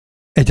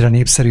Egyre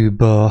népszerűbb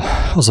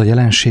az a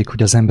jelenség,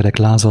 hogy az emberek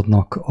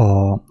lázadnak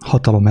a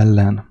hatalom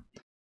ellen,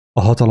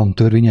 a hatalom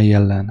törvényei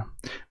ellen,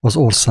 az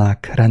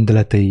ország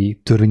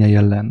rendeletei törvényei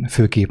ellen,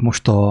 főképp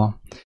most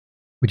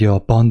ugye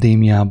a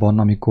pandémiában,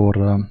 amikor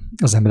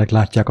az emberek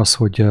látják azt,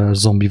 hogy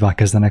zombivá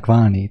kezdenek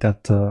válni,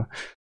 tehát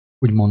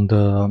úgymond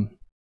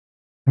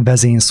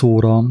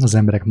vezényszóra az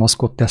emberek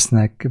maszkot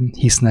tesznek,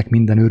 hisznek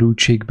minden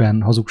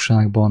őrültségben,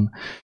 hazugságban,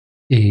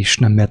 és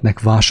nem mehetnek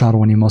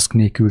vásárolni maszk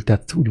nélkül,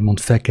 tehát úgymond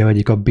fel kell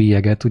vegyék a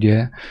bélyeget,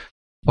 ugye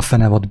a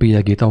fenevad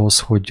bélyegét ahhoz,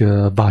 hogy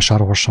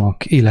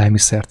vásárolhassanak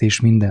élelmiszert és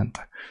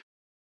mindent.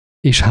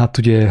 És hát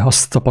ugye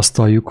azt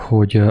tapasztaljuk,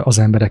 hogy az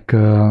emberek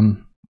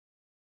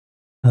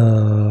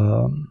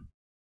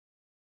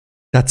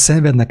tehát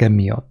szenvednek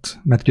emiatt,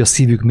 mert ugye a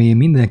szívük mélyén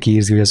mindenki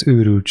érzi, hogy ez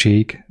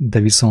őrültség, de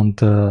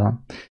viszont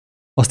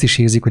azt is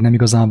érzik, hogy nem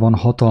igazán van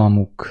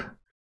hatalmuk,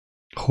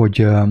 hogy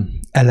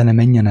ellene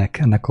menjenek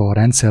ennek a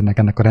rendszernek,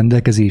 ennek a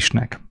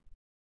rendelkezésnek.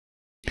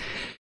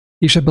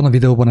 És ebben a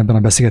videóban, ebben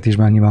a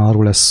beszélgetésben nyilván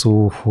arról lesz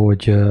szó,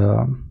 hogy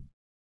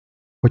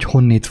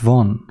honnét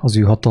van az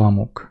ő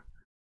hatalmuk.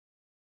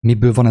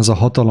 Miből van ez a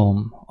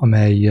hatalom,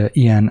 amely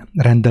ilyen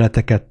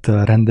rendeleteket,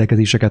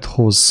 rendelkezéseket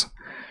hoz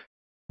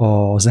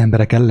az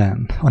emberek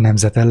ellen, a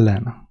nemzet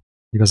ellen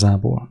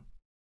igazából.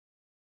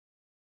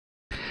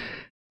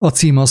 A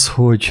cím az,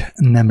 hogy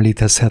nem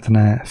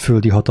létezhetne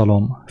földi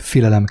hatalom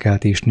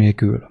félelemkeltés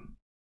nélkül.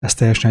 Ez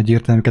teljesen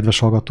egyértelmű, kedves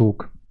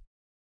hallgatók.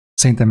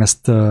 Szerintem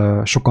ezt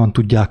sokan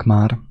tudják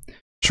már,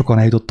 sokan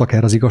eljutottak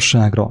erre az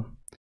igazságra,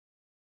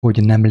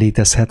 hogy nem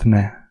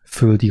létezhetne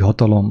földi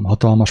hatalom,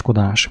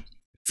 hatalmaskodás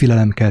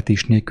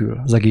félelemkeltés nélkül.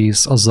 Az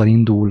egész azzal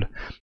indul,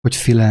 hogy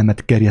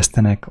félelmet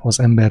gerjesztenek az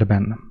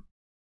emberben.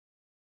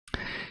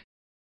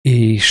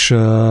 És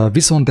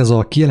viszont ez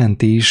a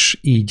kijelentés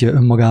így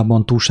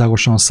önmagában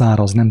túlságosan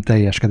száraz, nem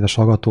teljes, kedves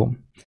hallgató.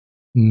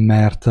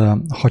 Mert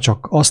ha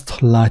csak azt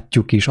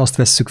látjuk és azt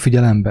vesszük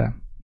figyelembe,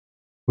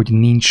 hogy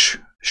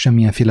nincs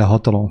semmilyenféle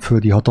hatalom,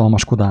 földi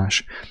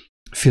hatalmaskodás,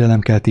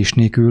 félelemkeltés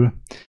nélkül,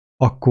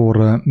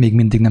 akkor még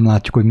mindig nem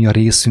látjuk, hogy mi a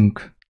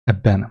részünk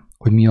ebben,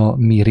 hogy mi a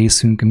mi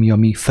részünk, mi a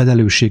mi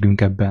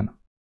felelősségünk ebben.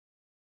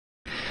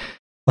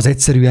 Az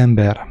egyszerű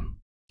ember,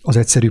 az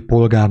egyszerű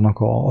polgárnak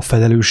a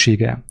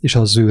felelőssége és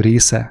az ő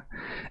része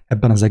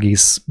ebben az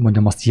egész,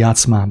 mondjam azt,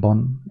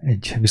 játszmában,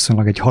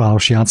 viszonylag egy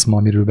halálos játszma,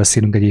 amiről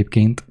beszélünk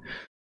egyébként,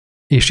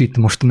 és itt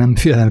most nem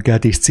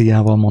félelemkeltés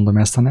céljával mondom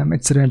ezt, hanem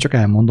egyszerűen csak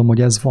elmondom,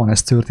 hogy ez van,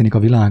 ez történik a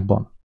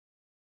világban.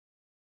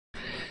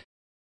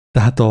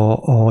 Tehát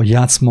a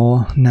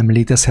játszma nem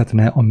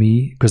létezhetne a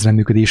mi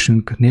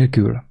közreműködésünk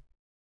nélkül.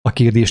 A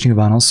kérdés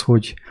nyilván az,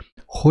 hogy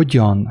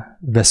hogyan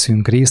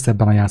veszünk részt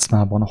ebben a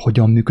játszmában,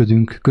 hogyan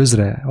működünk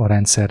közre a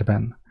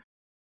rendszerben,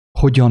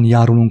 hogyan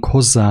járulunk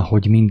hozzá,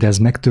 hogy mindez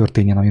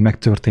megtörténjen, ami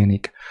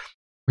megtörténik,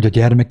 hogy a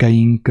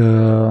gyermekeink,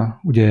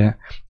 ugye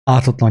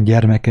ártatlan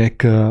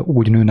gyermekek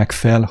úgy nőnek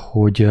fel,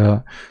 hogy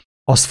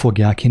azt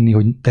fogják hinni,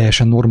 hogy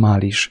teljesen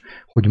normális,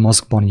 hogy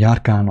maszkban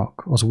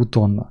járkálnak az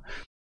úton,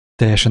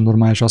 teljesen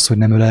normális az, hogy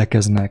nem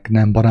ölelkeznek,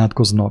 nem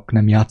barátkoznak,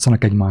 nem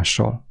játszanak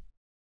egymással.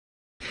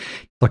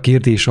 A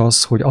kérdés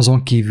az, hogy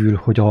azon kívül,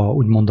 hogy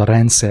úgymond a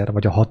rendszer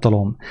vagy a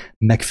hatalom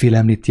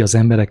megfélemlíti az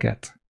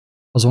embereket,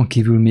 azon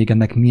kívül még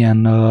ennek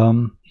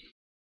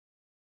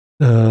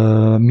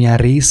milyen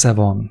része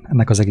van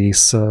ennek az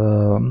egész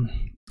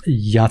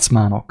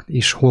játszmának,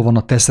 és hol van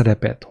a te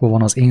szereped, hol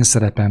van az én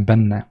szerepem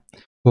benne,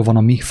 hol van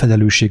a mi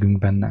felelősségünk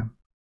benne.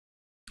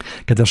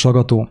 Kedves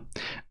hallgató,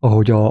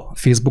 ahogy a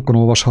Facebookon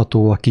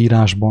olvasható, a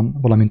kiírásban,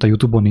 valamint a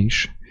YouTube-on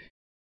is,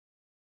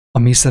 a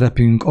mi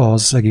szerepünk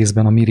az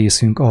egészben, a mi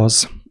részünk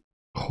az,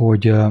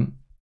 hogy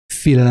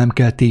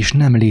félelemkeltés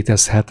nem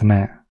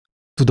létezhetne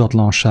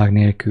tudatlanság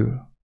nélkül.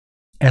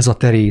 Ez a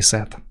te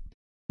részed.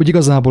 Úgy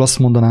igazából azt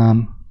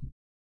mondanám,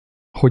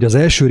 hogy az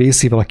első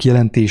részével a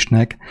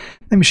kijelentésnek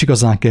nem is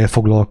igazán kell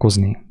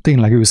foglalkozni.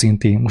 Tényleg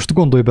őszintén. Most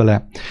gondolj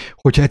bele,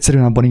 hogyha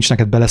egyszerűen abban nincs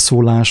neked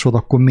beleszólásod,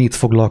 akkor miért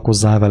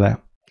foglalkozzál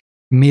vele?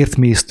 Miért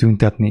mész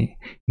tüntetni?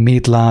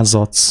 Miért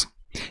lázadsz?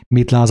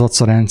 Miért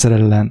lázadsz a rendszer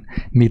ellen?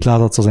 Miért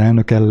lázadsz az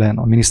elnök ellen,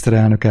 a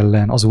miniszterelnök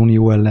ellen, az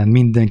unió ellen?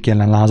 Mindenki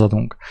ellen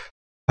lázadunk.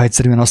 Ha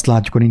egyszerűen azt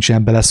látjuk, hogy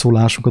nincsen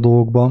beleszólásunk a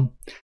dolgokba,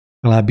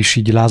 legalábbis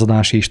így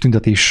lázadás és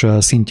tüntetés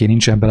szintjén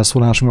nincsen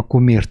beleszólásunk,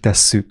 akkor miért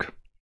tesszük?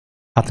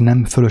 Hát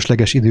nem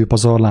fölösleges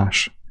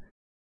időpazarlás.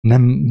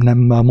 Nem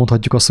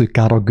mondhatjuk azt, hogy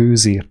kár a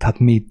gőzért. Hát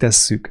miért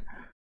tesszük?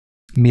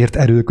 Miért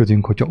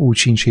erőlködünk, hogyha úgy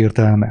sincs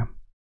értelme?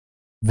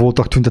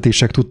 Voltak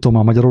tüntetések, tudtam,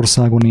 a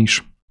Magyarországon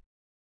is,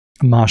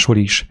 máshol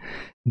is,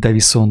 de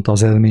viszont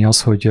az eredmény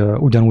az, hogy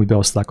ugyanúgy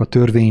behozták a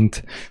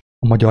törvényt,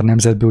 a magyar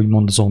nemzetből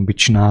úgymond zombit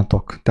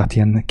csináltak. Tehát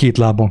ilyen két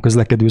lábon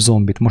közlekedő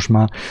zombit. Most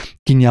már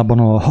Kínjában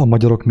a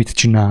magyarok mit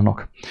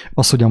csinálnak?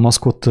 Az, hogy a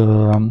maszkot,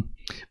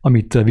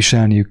 amit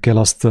viselniük kell,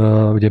 azt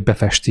ugye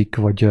befestik,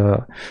 vagy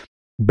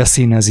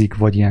beszínezik,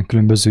 vagy ilyen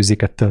különböző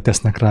izéket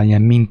tesznek rá,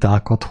 ilyen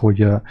mintákat,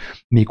 hogy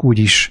még úgy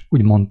is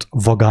úgymond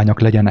vagányak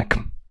legyenek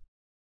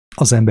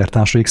az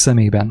embertársaik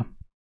szemében.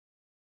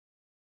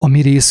 A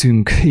mi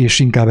részünk, és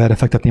inkább erre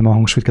fektetném a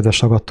hangsúlyt, kedves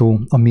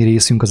hallgató, a mi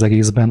részünk az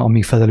egészben, a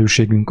mi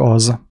felelősségünk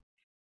az,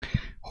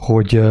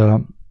 hogy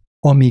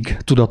amíg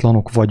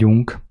tudatlanok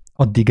vagyunk,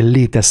 addig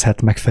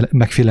létezhet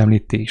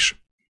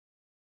megfélemlítés.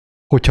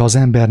 Hogyha az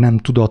ember nem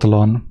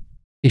tudatlan,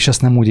 és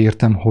ezt nem úgy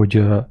értem, hogy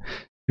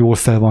jól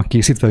fel van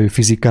készítve ő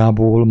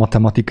fizikából,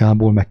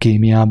 matematikából, meg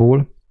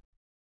kémiából,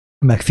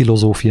 meg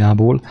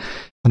filozófiából,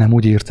 hanem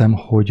úgy értem,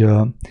 hogy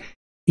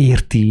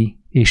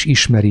érti és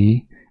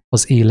ismeri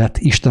az élet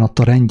Isten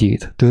adta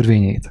rendjét,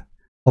 törvényét,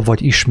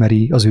 avagy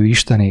ismeri az ő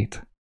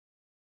Istenét.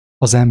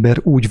 Az ember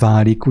úgy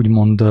válik,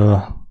 úgymond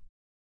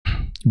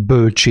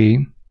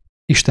bölcsé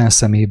Isten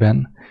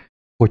szemében,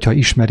 hogyha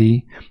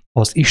ismeri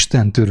az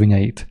Isten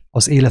törvényeit,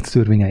 az élet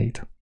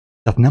törvényeit.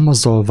 Tehát nem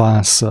azzal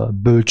válsz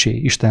bölcsé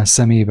Isten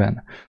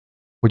szemében,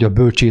 hogy a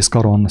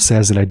bölcsészkaron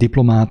szerzel egy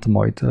diplomát,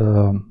 majd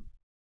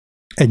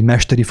egy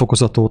mesteri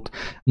fokozatot,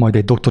 majd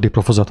egy doktori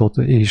fokozatot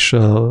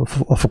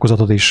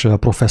és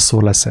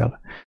professzor leszel.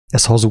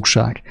 Ez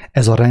hazugság.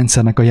 Ez a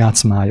rendszernek a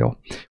játszmája,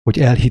 hogy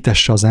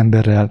elhitesse az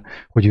emberrel,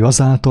 hogy ő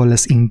azáltal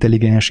lesz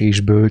intelligens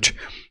és bölcs,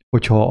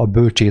 hogyha a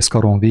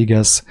bölcsészkaron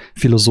végez,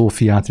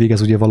 filozófiát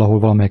végez ugye valahol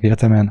valamelyik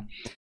egyetemen,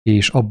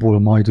 és abból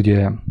majd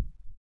ugye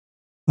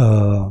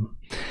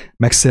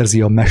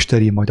megszerzi a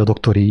mesteri, majd a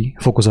doktori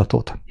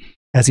fokozatot.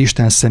 Ez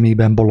Isten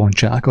szemében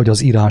bolondság, ahogy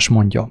az írás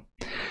mondja.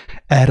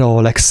 Erre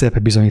a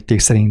legszebb bizonyíték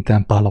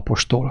szerintem Pál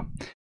apostol.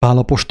 Pál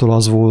apostol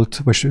az volt,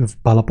 vagy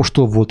Pál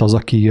apostol volt az,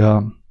 aki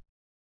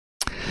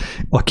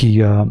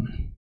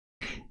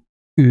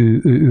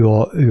ő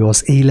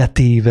az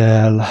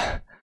életével,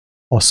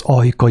 az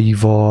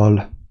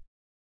ajkaival,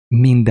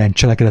 minden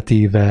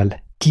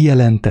cselekedetével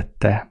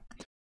kijelentette,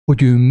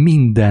 hogy ő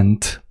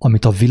mindent,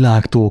 amit a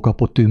világtól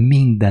kapott, ő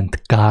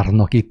mindent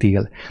kárnak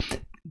ítél.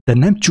 De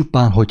nem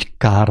csupán, hogy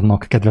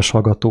kárnak, kedves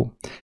hallgató.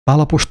 Pál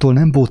apostol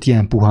nem volt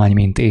ilyen puhány,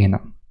 mint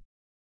én,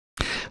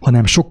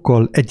 hanem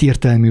sokkal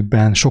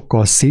egyértelműbben,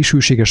 sokkal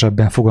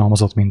szélsőségesebben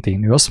fogalmazott, mint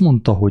én. Ő azt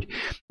mondta, hogy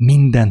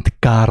mindent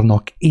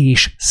kárnak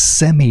és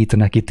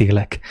szemétnek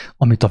ítélek,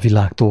 amit a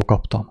világtól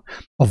kaptam.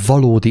 A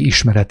valódi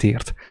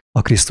ismeretért,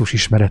 a Krisztus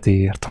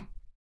ismeretéért.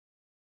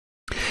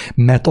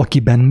 Mert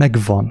akiben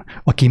megvan,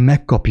 aki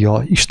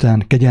megkapja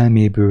Isten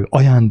kegyelméből,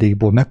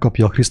 ajándékból,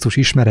 megkapja a Krisztus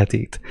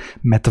ismeretét,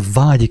 mert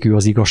vágyik ő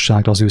az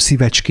igazságra, az ő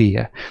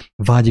szívecskéje,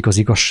 vágyik az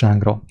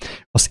igazságra,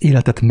 az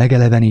életet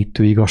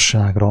megelevenítő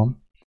igazságra,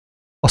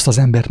 azt az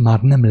embert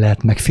már nem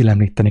lehet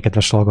megfélemlíteni,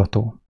 kedves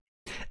hallgató.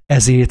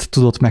 Ezért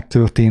tudott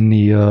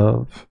megtörténni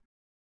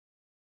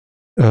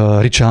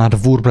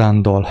Richard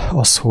Wurmbrandal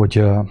az,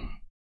 hogy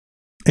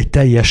egy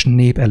teljes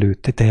nép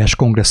előtt, egy teljes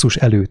kongresszus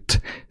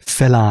előtt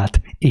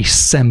felállt és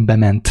szembe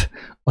ment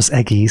az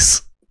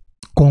egész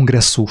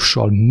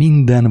kongresszussal,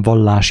 minden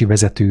vallási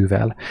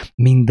vezetővel,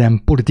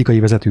 minden politikai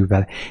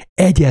vezetővel,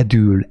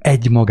 egyedül,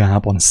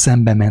 egymagában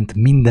szembe ment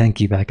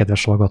mindenkivel,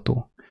 kedves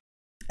hallgató.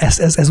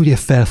 Ez ugye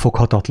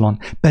felfoghatatlan,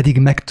 pedig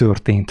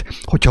megtörtént.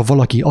 Hogyha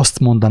valaki azt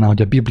mondaná,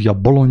 hogy a Biblia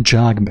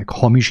bolondság, meg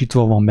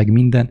hamisítva van, meg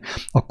minden,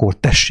 akkor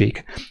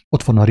tessék,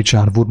 ott van a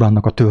Richard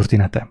Wurmbrandnak a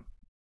története.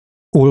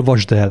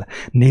 Olvasd el,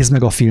 nézd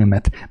meg a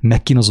filmet,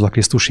 megkínozva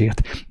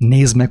Krisztusért.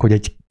 Nézd meg,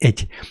 hogy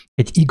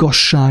egy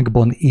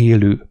igazságban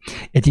élő,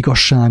 egy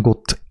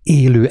igazságot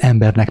élő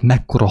embernek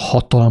mekkora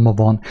hatalma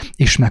van,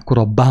 és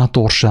mekkora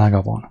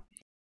bátorsága van.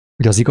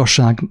 Hogy az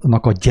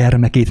igazságnak a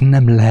gyermekét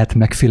nem lehet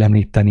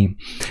megfélemlíteni,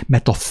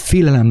 mert a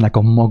félelemnek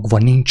a magva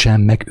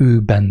nincsen meg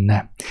ő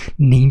benne.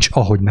 Nincs,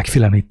 ahogy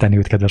megfélemlíteni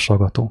őt, kedves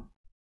hallgató.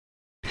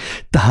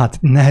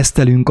 Tehát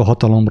neheztelünk a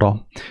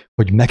hatalomra,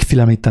 hogy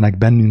megfélemlítenek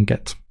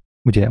bennünket.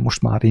 Ugye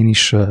most már én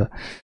is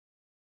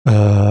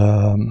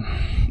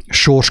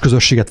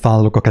sorsközösséget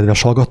vállalok a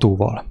kedves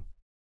hallgatóval.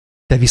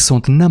 De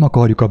viszont nem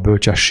akarjuk a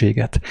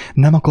bölcsességet,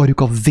 nem akarjuk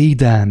a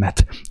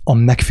védelmet a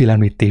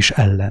megfélemlítés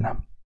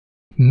ellen.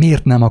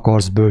 Miért nem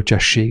akarsz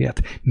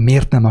bölcsességet?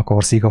 Miért nem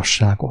akarsz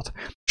igazságot?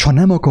 És ha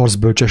nem akarsz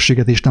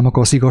bölcsességet és nem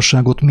akarsz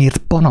igazságot, miért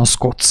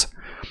panaszkodsz,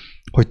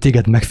 hogy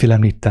téged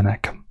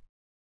megfélemlítenek?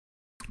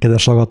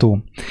 Kedves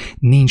hallgató,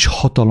 nincs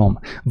hatalom,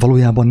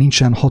 valójában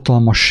nincsen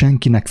hatalma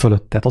senkinek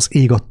fölötted, az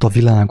ég adta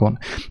világon.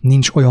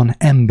 Nincs olyan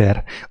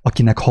ember,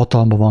 akinek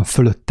hatalma van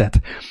fölötted,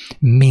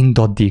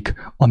 mindaddig,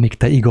 amíg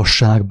te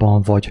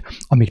igazságban vagy,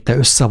 amíg te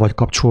össze vagy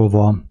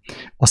kapcsolva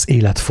az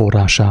élet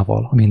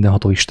forrásával, a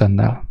mindenható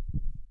Istennel.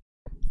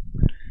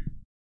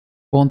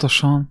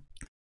 Pontosan,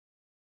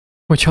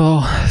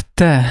 hogyha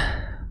te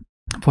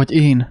vagy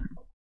én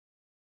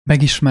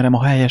megismerem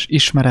a helyes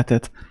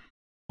ismeretet,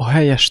 a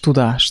helyes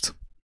tudást,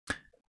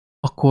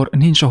 akkor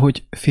nincs,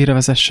 ahogy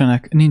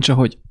félrevezessenek, nincs,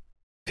 ahogy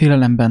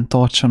félelemben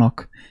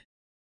tartsanak.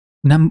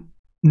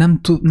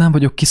 Nem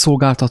vagyok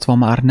kiszolgáltatva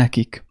már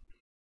nekik.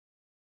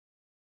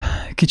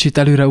 Kicsit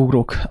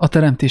előreugrok a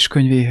Teremtés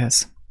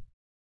könyvéhez.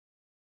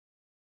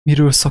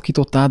 Miről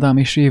szakított Ádám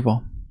és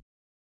Éva?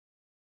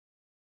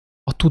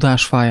 A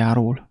tudás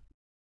fájáról.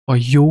 A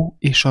jó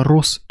és a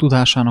rossz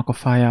tudásának a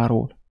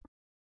fájáról.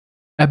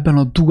 Ebben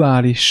a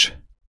duális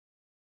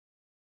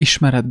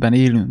ismeretben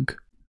élünk.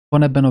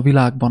 Van ebben a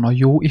világban a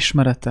jó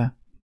ismerete,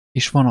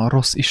 és van a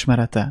rossz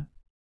ismerete.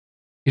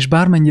 És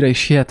bármennyire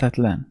is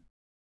hihetetlen,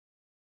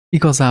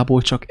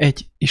 igazából csak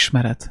egy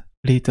ismeret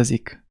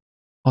létezik,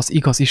 az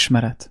igaz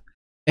ismeret.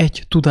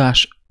 Egy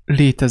tudás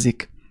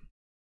létezik,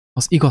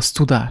 az igaz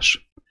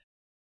tudás.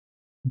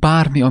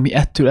 Bármi, ami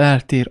ettől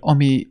eltér,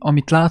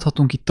 amit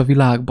láthatunk itt a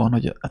világban,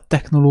 hogy a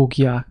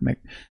technológiák,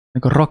 meg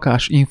a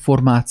rakás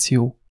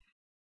információ,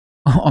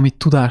 amit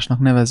tudásnak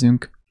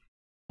nevezünk,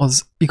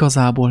 az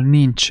igazából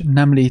nincs,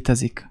 nem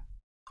létezik.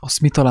 Azt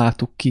mi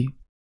találtuk ki.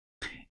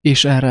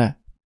 És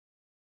erre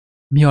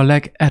mi a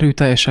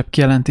legerőteljesebb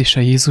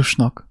kijelentése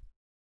Jézusnak?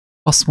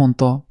 Azt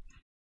mondta,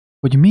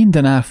 hogy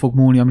minden el fog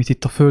múlni, amit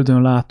itt a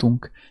földön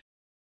látunk.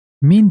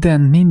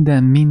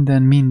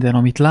 Minden,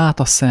 amit lát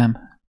a szem,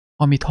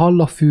 amit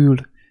hall a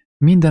fül,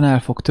 minden el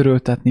fog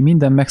töröltetni,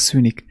 minden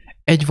megszűnik,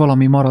 egy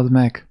valami marad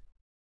meg.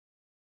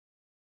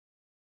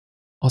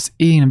 Az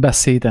én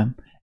beszédem.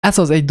 Ez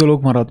az egy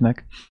dolog marad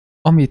meg,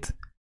 amit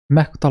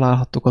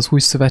megtalálhattok az új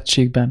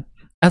szövetségben.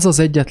 Ez az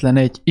egyetlen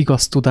egy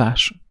igaz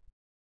tudás,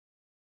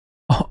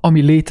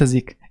 ami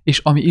létezik, és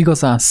ami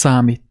igazán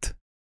számít.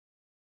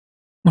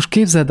 Most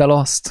képzeld el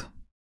azt,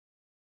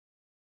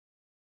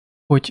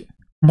 hogy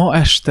ma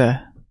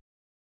este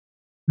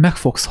meg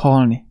fogsz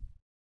halni,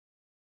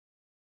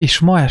 és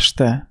ma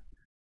este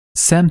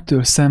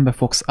szemtől szembe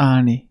fogsz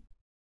állni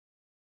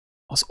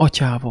az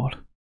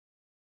Atyával.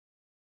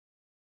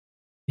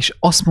 És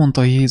azt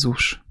mondta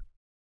Jézus,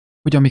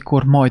 hogy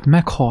amikor majd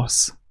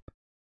meghalsz,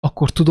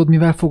 akkor tudod,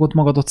 mivel fogod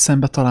magadat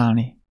szembe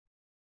találni?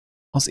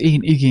 Az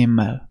én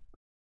igémmel,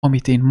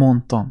 amit én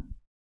mondtam.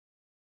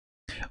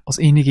 Az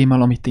én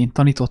igémmel, amit én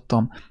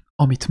tanítottam,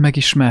 amit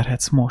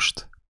megismerhetsz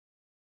most.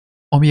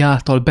 Ami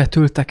által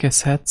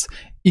betöltekezhetsz,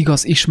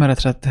 igaz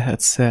ismeretre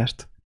tehetsz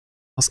szert.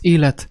 Az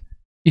élet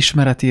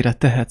ismeretére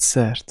tehetsz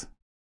szert.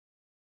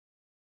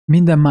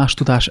 Minden más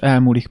tudás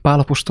elmúlik. Pál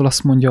apostol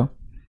azt mondja,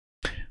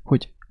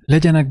 hogy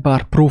legyenek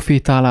bár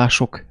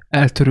profétálások,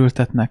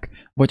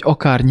 eltöröltetnek, vagy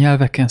akár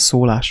nyelveken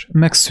szólás,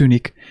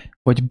 megszűnik,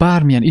 vagy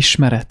bármilyen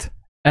ismeret,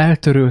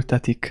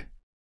 eltöröltetik.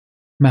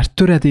 Mert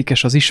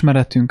töredékes az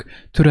ismeretünk,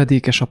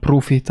 töredékes a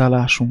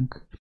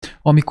profétálásunk.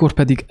 Amikor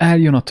pedig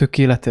eljön a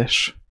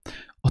tökéletes,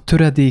 a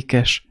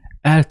töredékes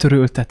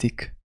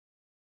eltöröltetik.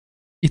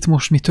 Itt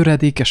most mi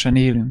töredékesen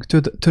élünk,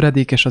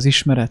 töredékes az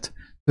ismeret,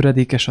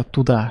 töredékes a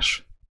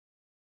tudás.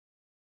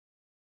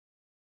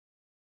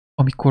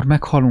 Amikor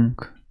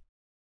meghalunk,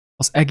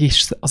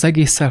 az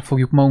egésszel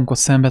fogjuk magunkat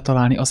szembe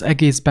találni, az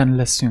egészben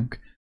leszünk.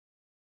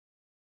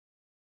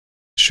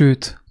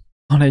 Sőt,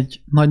 van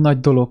egy nagy-nagy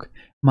dolog,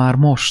 már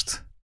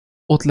most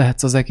ott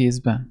lehetsz az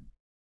egészben.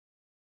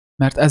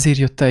 Mert ezért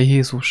jött el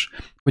Jézus,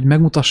 hogy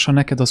megmutassa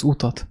neked az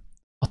utat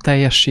a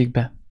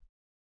teljességbe,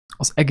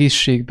 az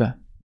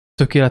egészségbe,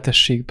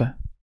 tökéletességbe.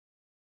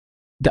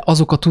 De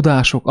azok a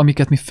tudások,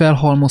 amiket mi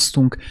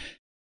felhalmoztunk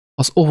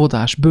az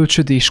óvodás,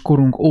 bölcsödés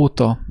korunk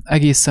óta,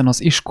 egészen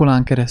az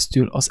iskolán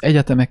keresztül, az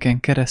egyetemeken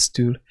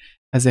keresztül,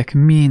 ezek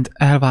mind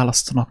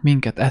elválasztanak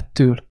minket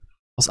ettől,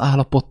 az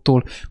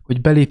állapottól,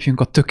 hogy belépjünk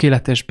a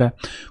tökéletesbe,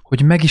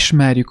 hogy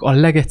megismerjük a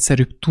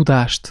legegyszerűbb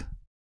tudást,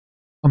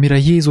 amire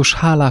Jézus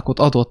hálákot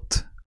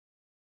adott,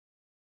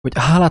 hogy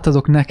hálát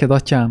adok neked,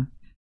 Atyám,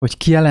 hogy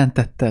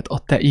kijelentetted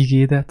a te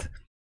igédet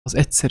az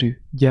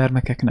egyszerű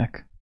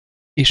gyermekeknek,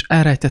 és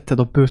elrejtetted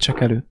a bölcsek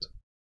előtt.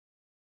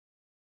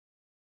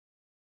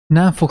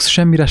 Nem fogsz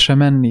semmire sem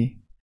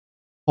menni,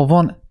 ha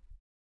van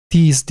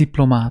 10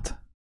 diplomád.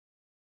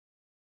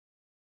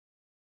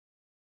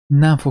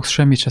 Nem fogsz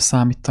semmit se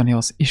számítani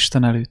az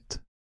Isten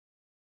előtt.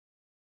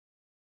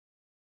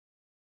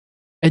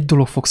 Egy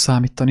dolog fog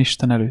számítani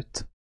Isten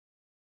előtt,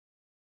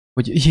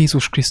 hogy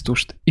Jézus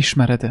Krisztust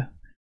ismered-e,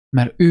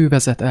 mert ő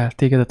vezet el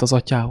tégedet az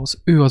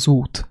Atyához, ő az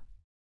út,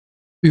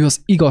 ő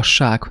az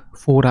igazság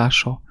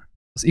forrása,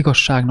 az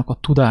igazságnak a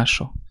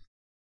tudása,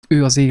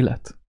 ő az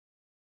élet.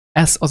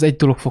 Ez az egy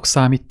dolog fog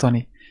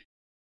számítani,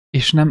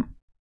 és nem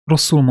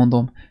rosszul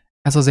mondom,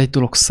 ez az egy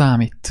dolog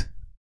számít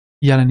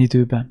jelen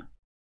időben.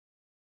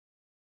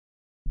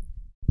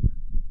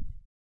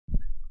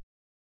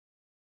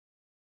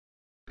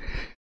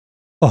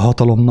 A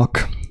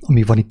hatalomnak,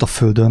 ami van itt a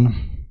Földön,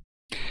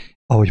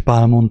 ahogy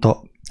Pál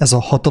mondta, ez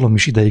a hatalom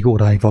is ideig,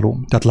 óráig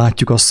való. Tehát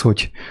látjuk azt,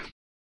 hogy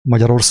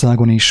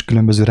Magyarországon is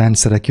különböző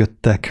rendszerek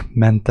jöttek,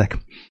 mentek,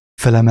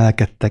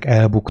 felemelkedtek,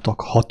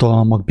 elbuktak,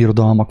 hatalmak,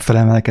 birodalmak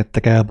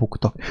felemelkedtek,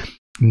 elbuktak.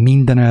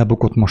 Minden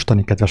elbukott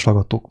mostani, kedves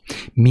hallgatók.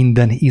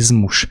 Minden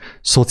izmus,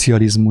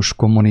 szocializmus,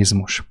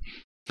 kommunizmus,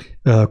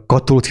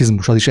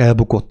 katolicizmus, az is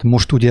elbukott.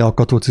 Most ugye a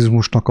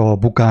katolicizmusnak a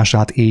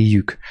bukását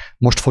éljük.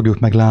 Most fogjuk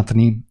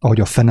meglátni,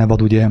 ahogy a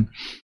fenevad ugye,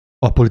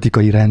 a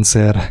politikai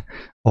rendszer,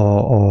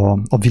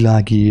 a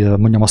világi,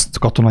 mondjam azt,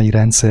 katonai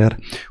rendszer,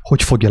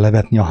 hogy fogja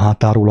levetni a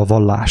hátáról a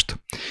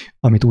vallást,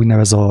 amit úgy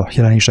nevez a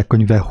Jelenések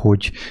könyve,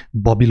 hogy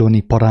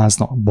babiloni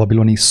parázna,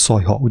 babiloni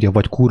szajha, ugye,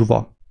 vagy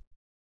kurva.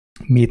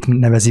 Miért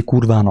nevezi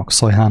kurvának,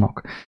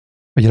 szajhának?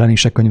 A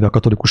Jelenések könyve a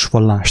katolikus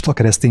vallást, a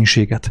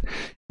kereszténységet,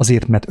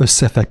 azért, mert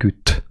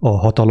összefeküdt a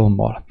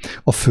hatalommal,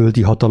 a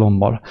földi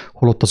hatalommal,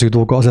 holott az ő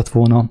dolga az lett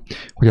volna,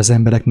 hogy az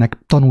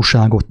embereknek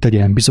tanúságot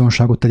tegyen,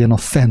 bizonságot tegyen a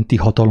fenti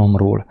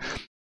hatalomról,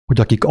 hogy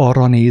akik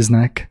arra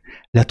néznek,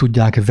 le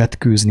tudják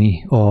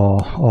vetkőzni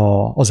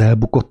az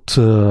elbukott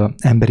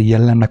emberi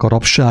jellemnek a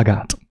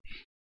rabságát.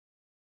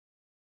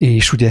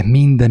 És ugye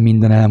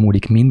minden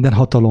elmúlik, minden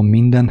hatalom,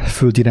 minden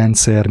földi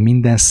rendszer,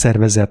 minden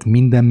szervezet,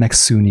 minden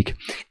megszűnik,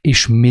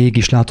 és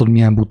mégis látod,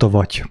 milyen buta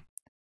vagy.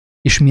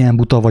 És milyen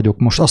buta vagyok.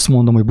 Most azt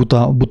mondom, hogy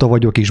buta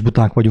vagyok, és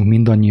buták vagyunk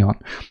mindannyian,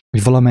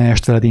 hogy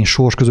valamelyest veled én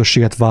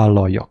sorsközösséget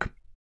vállaljak.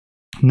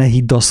 Ne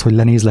hidd azt, hogy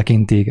lenézlek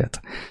én téged,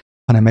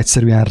 hanem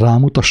egyszerűen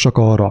rámutassak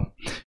arra,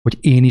 hogy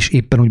én is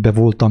éppen úgy be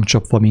voltam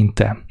csapva, mint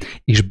te,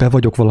 és be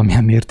vagyok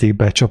valamilyen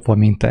mértékben csapva,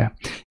 mint te,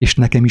 és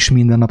nekem is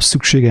minden nap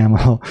szükségem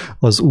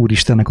az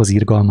Úristennek az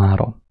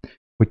irgalmára,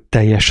 hogy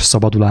teljes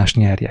szabadulást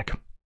nyerjek.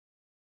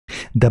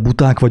 De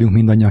buták vagyunk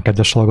mindannyian,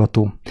 kedves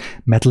hallgató,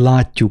 mert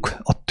látjuk,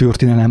 a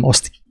történelem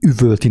azt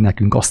üvölti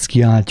nekünk, azt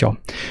kiáltja,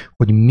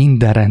 hogy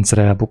minden rendszer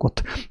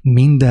elbukott,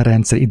 minden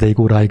rendszer ideig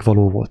óráig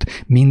való volt,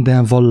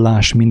 minden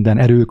vallás, minden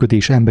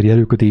erőködés, emberi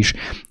erőködés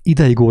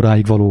ideig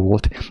óráig való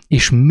volt,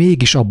 és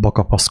mégis abba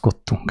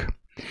kapaszkodtunk.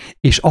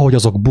 És ahogy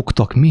azok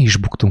buktak, mi is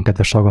buktunk,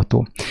 kedves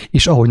hallgató.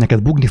 És ahogy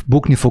neked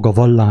bukni fog a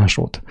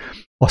vallásod,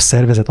 a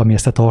szervezet,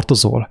 amihez te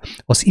tartozol,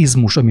 az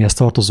izmus, amihez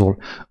tartozol,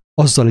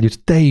 azzal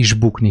együtt te is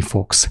bukni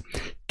fogsz.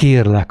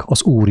 Kérlek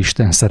az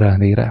Úristen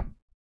szerelmére.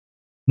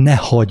 Ne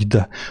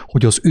hagyd,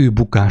 hogy az ő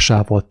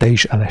bukásával te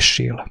is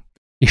elessél,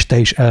 és te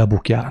is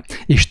elbukjál,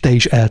 és te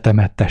is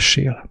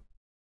eltemettessél.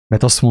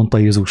 Mert azt mondta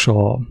Jézus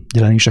a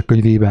Jelenések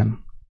könyvében,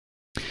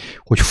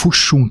 hogy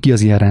fussunk ki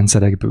az ilyen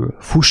rendszerekből,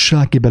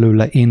 fussák ki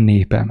belőle én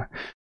népem,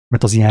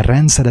 mert az ilyen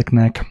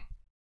rendszereknek,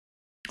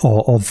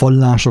 a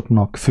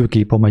vallásoknak,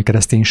 főképp a mai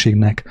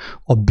kereszténységnek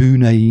a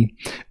bűnei,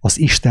 az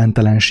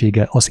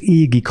istentelensége az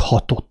égig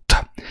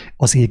hatott.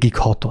 Az égig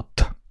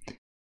hatott.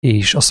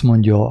 És azt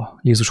mondja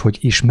Jézus, hogy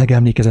is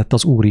megemlékezett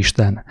az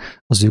Úristen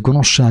az ő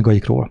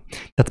gonoszságaikról,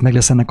 tehát meg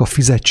lesz ennek a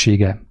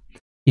fizetsége,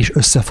 és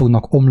össze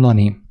fognak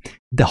omlani,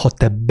 de ha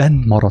te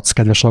benn maradsz,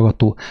 kedves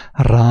hallgató,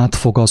 rád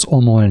fog az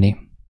omolni.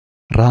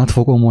 Rád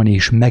fog omolni,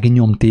 és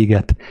megnyom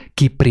téged,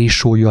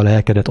 kiprésolja a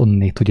lelkedet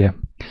onnét, ugye?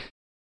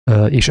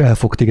 És el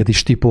fog téged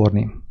is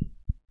tiporni.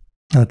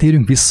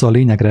 Térjünk vissza a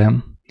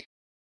lényegre,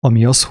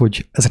 ami az,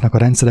 hogy ezeknek a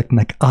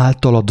rendszereknek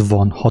általad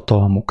van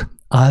hatalmuk.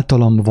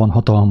 Általam van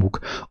hatalmuk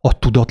a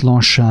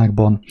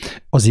tudatlanságban,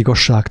 az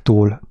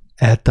igazságtól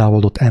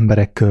eltávolodott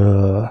emberek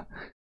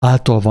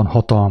által van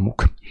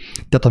hatalmuk.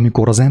 Tehát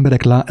amikor az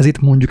emberek, ezért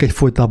mondjuk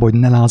egyfolytában, hogy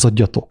ne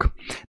lázadjatok.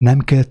 Nem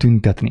kell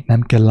tüntetni,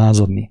 nem kell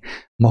lázadni.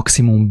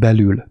 Maximum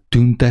belül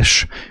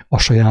tüntes a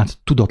saját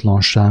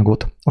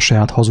tudatlanságot, a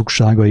saját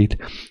hazugságait,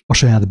 a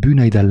saját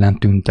bűneid ellen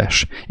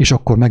tüntes, és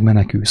akkor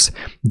megmenekülsz.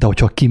 De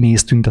hogyha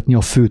kimész tüntetni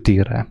a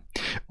főtérre,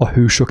 a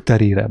hősök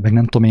terére, meg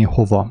nem tudom én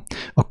hova,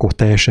 akkor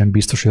teljesen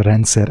biztos, hogy a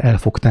rendszer el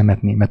fog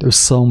temetni, mert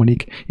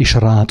összeomlik, és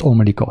rád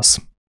omlik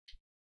az.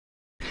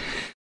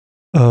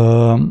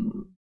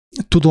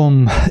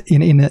 Tudom,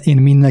 én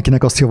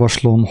mindenkinek azt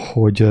javaslom,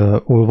 hogy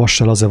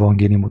olvass el az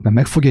evangéliumot, mert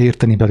meg fogja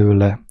érteni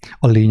belőle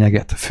a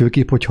lényeget.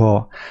 Főképp,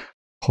 hogyha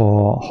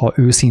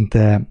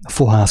őszinte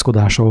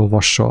fohászkodással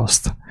olvassa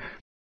azt.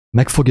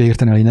 Meg fogja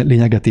érteni a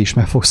lényeget, és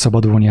meg fog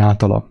szabadulni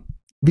általa.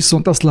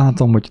 Viszont azt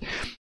látom,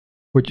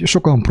 hogy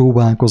sokan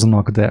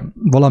próbálkoznak, de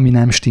valami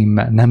nem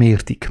stimmel, nem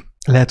értik.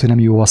 Lehet, hogy nem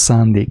jó a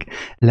szándék.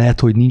 Lehet,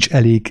 hogy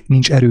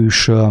nincs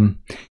erős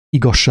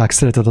igazság,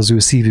 szeretet az ő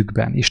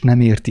szívükben, és nem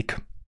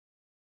értik.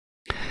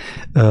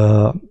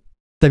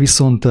 De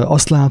viszont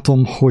azt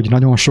látom, hogy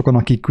nagyon sokan,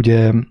 akik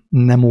ugye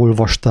nem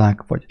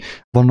olvasták, vagy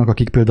vannak,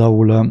 akik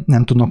például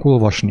nem tudnak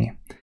olvasni,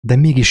 de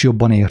mégis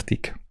jobban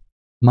értik.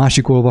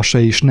 Másik olvassa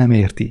és nem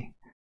érti.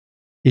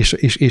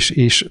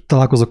 És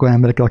találkozok olyan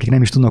emberekkel, akik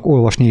nem is tudnak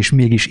olvasni, és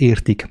mégis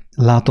értik.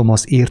 Látom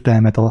az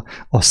értelmet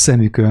a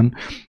szemükön,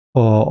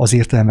 az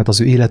értelmet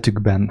az ő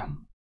életükben.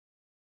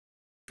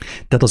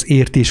 Tehát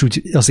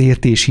az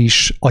értés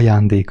is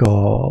ajándék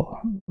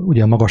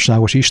ugye a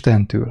magasságos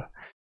Istentől.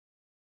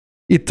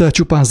 Itt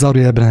csupán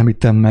zárójelben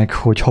említem meg,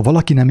 hogy ha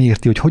valaki nem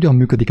érti, hogy hogyan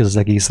működik ez az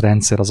egész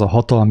rendszer, az a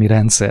hatalmi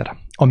rendszer,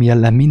 ami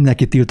ellen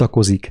mindenki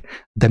tiltakozik,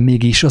 de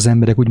mégis az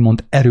emberek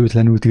úgymond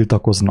erőtlenül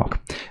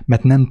tiltakoznak,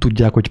 mert nem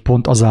tudják, hogy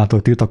pont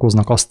azáltal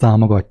tiltakoznak, azt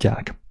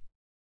támogatják.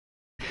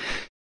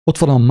 Ott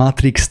van a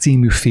Matrix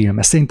című film,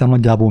 ezt szerintem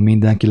nagyjából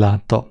mindenki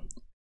látta.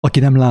 Aki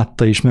nem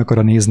látta és meg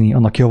akarja nézni,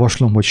 annak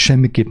javaslom, hogy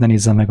semmiképp ne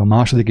nézze meg a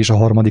második és a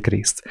harmadik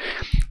részt.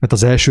 Mert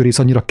az első rész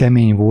annyira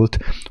kemény volt,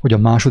 hogy a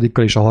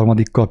másodikkal és a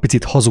harmadikkal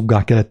picit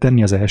hazuggá kellett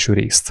tenni az első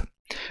részt.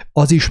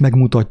 Az is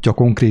megmutatja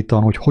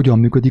konkrétan, hogy hogyan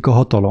működik a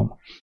hatalom.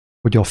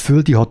 Hogy a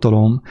földi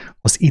hatalom,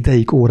 az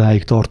ideig,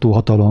 óráig tartó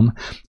hatalom,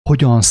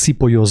 hogyan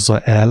szipolyozza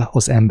el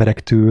az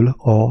emberektől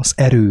az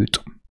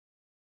erőt.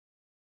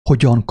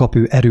 Hogyan kap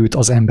ő erőt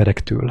az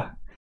emberektől.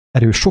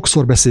 Erről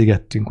sokszor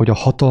beszélgettünk, hogy a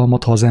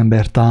hatalmat, ha az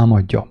ember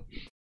támadja,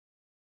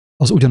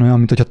 az ugyanolyan,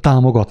 mint hogyha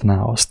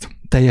támogatná azt.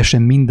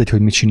 Teljesen mindegy,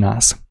 hogy mit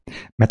csinálsz.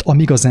 Mert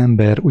amíg az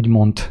ember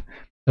úgymond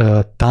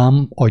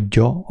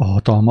támadja a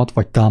hatalmat,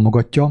 vagy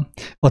támogatja,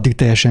 addig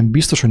teljesen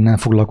biztos, hogy nem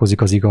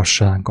foglalkozik az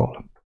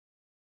igazsággal.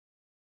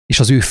 és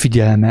az ő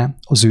figyelme,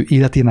 az ő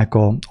életének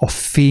a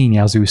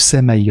fénye, az ő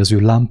szemei, az ő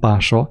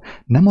lámpása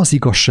nem az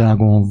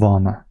igazságon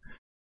van,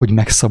 hogy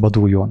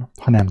megszabaduljon,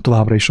 hanem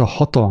továbbra is a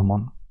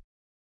hatalmon.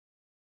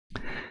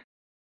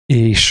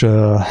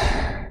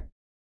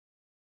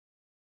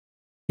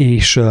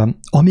 És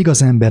amíg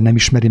az ember nem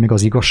ismeri meg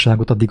az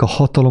igazságot, addig a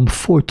hatalom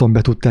folyton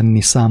be tud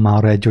tenni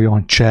számára egy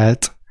olyan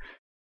cselt,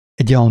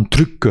 egy olyan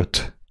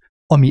trükköt,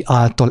 ami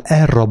által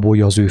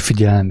elrabolja az ő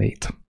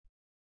figyelmét.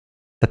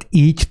 Tehát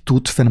így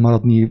tud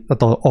fennmaradni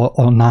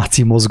a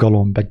náci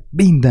mozgalom, meg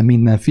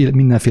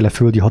mindenféle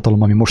földi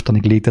hatalom, ami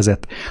mostanig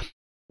létezett.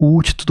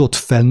 Úgy tudott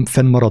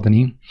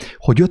fennmaradni,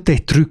 hogy jött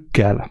egy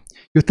trükkel,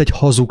 jött egy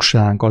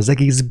hazugság, az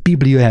egész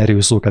Biblia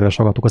erről szól, kedves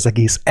hallgatók, az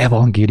egész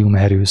evangélium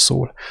erről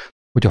szól,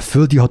 hogy a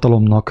földi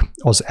hatalomnak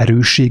az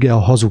erőssége a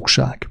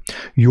hazugság.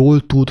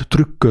 Jól tud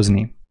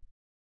trükközni,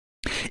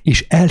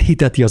 és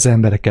elhiteti az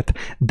embereket.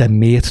 De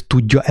miért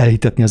tudja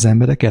elhitetni az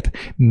embereket?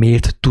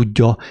 Miért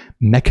tudja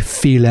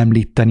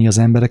megfélemlíteni az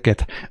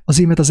embereket?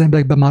 Azért, mert az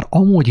emberekben már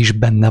amúgy is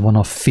benne van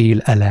a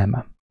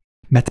félelem.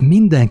 Mert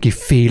mindenki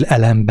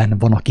félelemben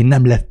van, aki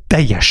nem lett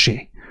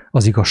teljessé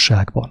az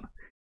igazságban.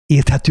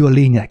 Érthető a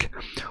lényeg?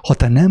 Ha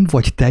te nem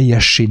vagy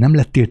teljessé, nem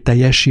lettél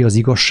teljessé az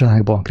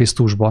igazságban,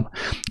 Krisztusban,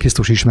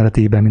 Krisztus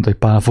ismeretében, mint ahogy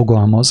Pál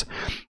fogalmaz,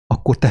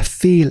 akkor te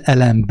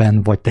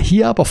félelemben vagy. Te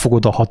hiába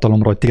fogod a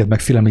hatalomra, hogy téged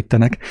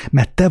megfélemlítenek,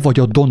 mert te vagy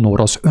a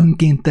donor, az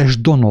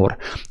önkéntes donor,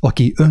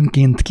 aki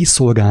önként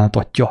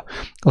kiszolgáltatja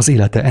az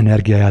élete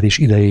energiáját és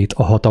idejét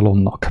a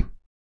hatalomnak.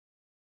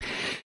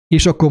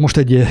 És akkor most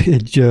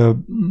egy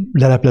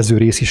leleplező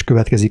rész is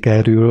következik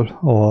erről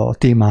a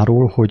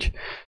témáról, hogy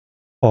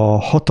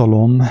a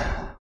hatalom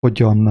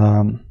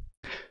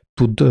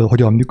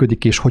hogyan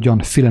működik, és hogyan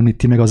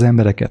félemlíti meg az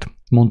embereket.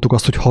 Mondtuk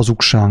azt, hogy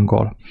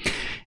hazugsággal.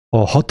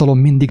 A hatalom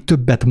mindig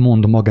többet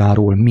mond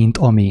magáról, mint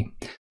ami.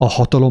 A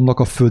hatalomnak,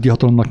 a földi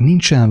hatalomnak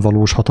nincsen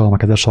valós hatalma,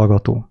 kedves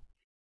hallgató.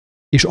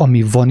 És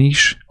ami van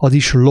is, az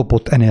is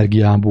lopott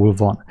energiából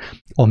van.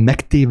 A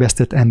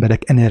megtévesztett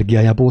emberek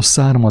energiájából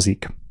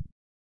származik.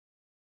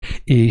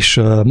 És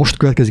most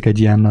következik egy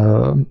ilyen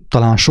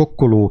talán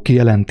sokkoló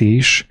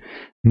kijelentés,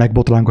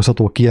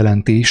 megbotránkoztató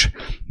kijelentés,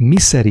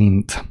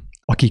 miszerint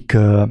akik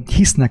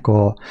hisznek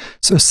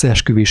az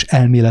összeesküvés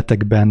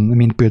elméletekben,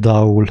 mint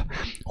például,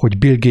 hogy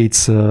Bill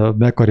Gates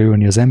meg akarja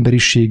ölni az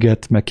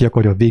emberiséget, meg ki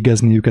akarja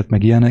végezni őket,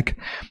 meg ilyenek,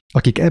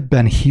 akik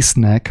ebben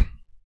hisznek,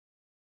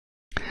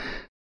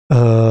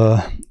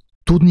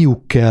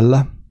 tudniuk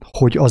kell,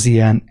 hogy az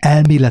ilyen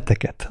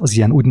elméleteket, az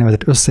ilyen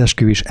úgynevezett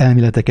összeesküvés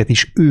elméleteket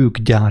is ők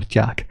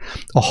gyártják.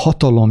 A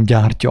hatalom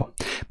gyártja,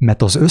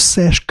 mert az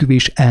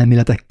összeesküvés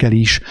elméletekkel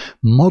is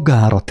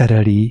magára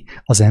tereli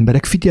az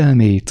emberek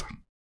figyelmét.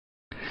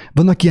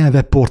 Vannak ilyen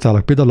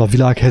webportálok, például a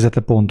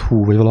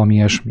világhelyzete.hu, vagy valami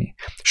ilyesmi.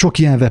 Sok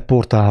ilyen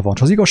webportál van,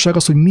 és az igazság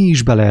az, hogy mi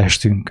is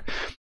beleestünk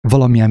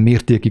valamilyen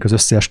mértékig az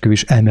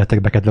összeesküvés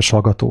elméletekbe, kedves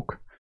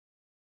hallgatók.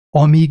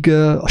 Amíg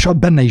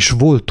benne is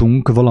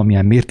voltunk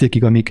valamilyen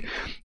mértékig, amíg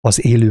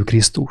az élő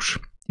Krisztus,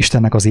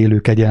 Istennek az élő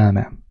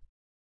kegyelme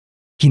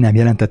ki nem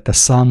jelentette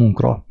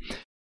számunkra,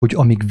 hogy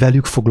amíg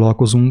velük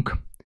foglalkozunk,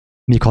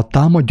 még ha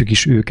támadjuk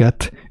is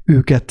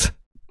őket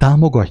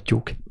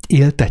támogatjuk,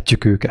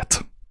 éltetjük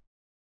őket.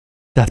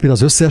 Tehát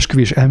például az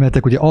összeesküvés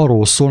elméletek ugye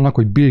arról szólnak,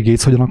 hogy Bill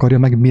Gates hogyan akarja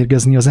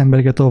megmérgezni az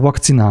embereket a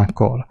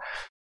vakcinákkal,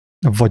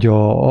 vagy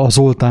az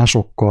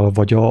oltásokkal,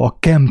 vagy a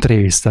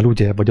chemtrails-tel,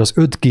 ugye, vagy az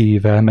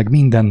 5G-vel, meg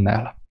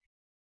mindennel.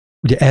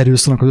 Ugye erről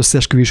szólnak az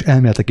összeesküvés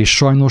elméletek, és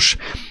sajnos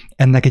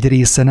ennek egy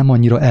része nem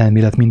annyira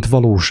elmélet, mint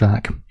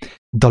valóság.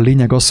 De a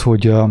lényeg az,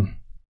 hogy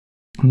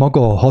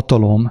maga a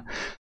hatalom,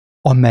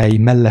 amely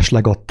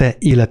mellesleg a te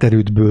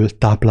életerődből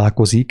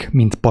táplálkozik,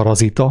 mint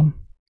parazita,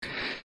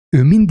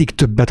 ő mindig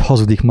többet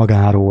hazudik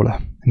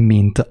magáról,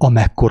 mint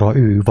amekkora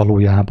ő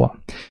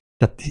valójában.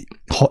 Tehát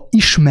ha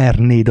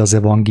ismernéd az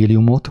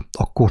evangéliumot,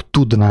 akkor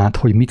tudnád,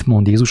 hogy mit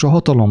mond Jézus a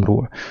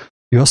hatalomról.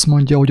 Ő azt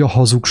mondja, hogy a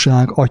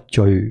hazugság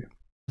atya ő.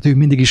 Tehát ő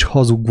mindig is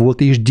hazug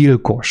volt és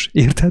gyilkos.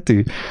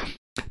 Érthető?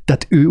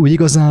 Tehát ő úgy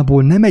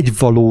igazából nem egy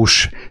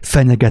valós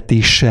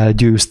fenyegetéssel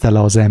győzte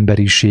le az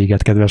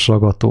emberiséget, kedves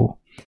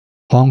hallgató.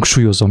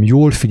 Hangsúlyozom,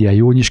 jól figyelj,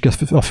 jól nyisd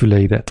ki a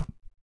füleidet.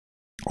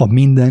 A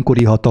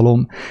mindenkori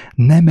hatalom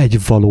nem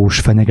egy valós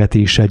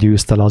fenyegetéssel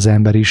győzte le az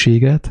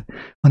emberiséget,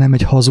 hanem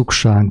egy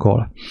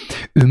hazugsággal.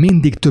 Ő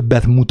mindig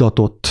többet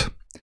mutatott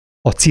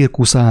a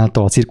cirkusz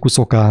által, a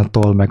cirkuszok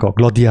által, meg a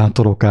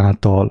gladiátorok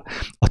által,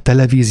 a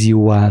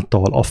televízió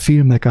által, a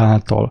filmek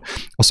által,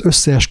 az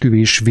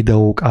összeesküvés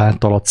videók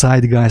által, a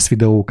Zeitgeist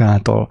videók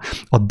által,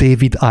 a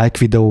David Icke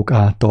videók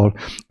által.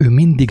 Ő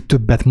mindig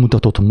többet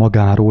mutatott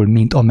magáról,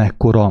 mint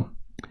amekkora.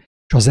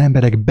 És az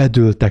emberek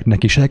bedőltek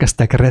neki, és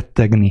elkezdtek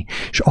rettegni.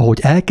 És ahogy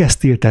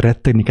elkezdtél te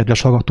rettegni,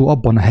 kedves hallgató,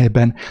 abban a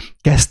helyben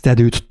kezdted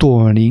őt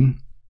tolni,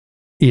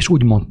 és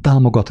úgymond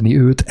támogatni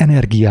őt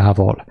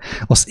energiával.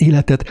 Az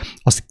életet,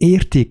 az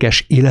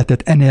értékes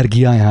életet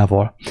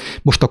energiájával.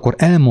 Most akkor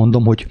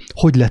elmondom,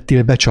 hogy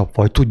lettél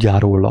becsapva, hogy tudjál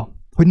róla.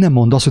 Hogy nem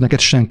mondd azt, hogy neked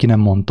senki nem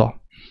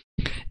mondta.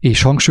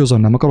 És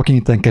hangsúlyozom, nem akarok én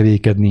itten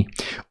kevékedni.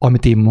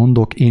 Amit én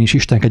mondok, én is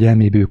Isten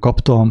kegyelméből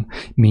kaptam,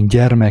 mint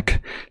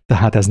gyermek,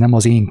 tehát ez nem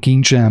az én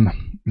kincsem,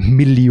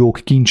 milliók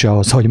kincse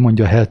az, hogy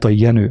mondja Heltai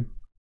Jenő.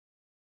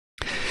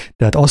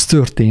 Tehát az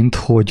történt,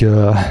 hogy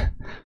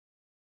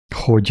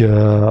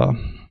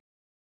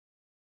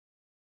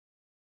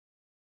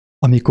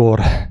amikor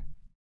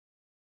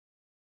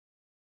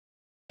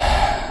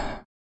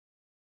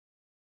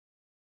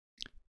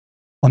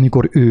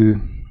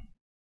ő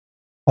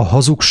a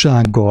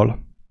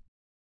hazugsággal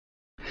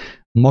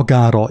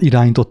magára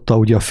irányította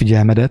ugye a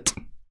figyelmedet,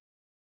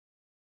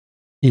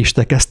 és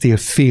te kezdtél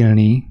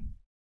félni,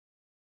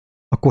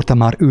 akkor te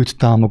már őt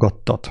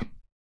támogattad.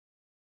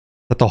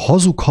 Tehát a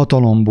hazug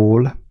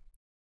hatalomból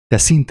te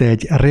szinte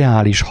egy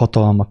reális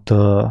hatalmat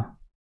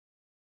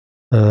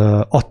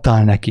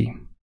adtál neki.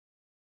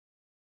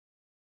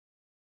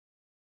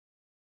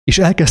 És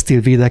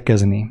elkezdtél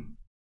védekezni.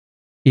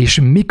 És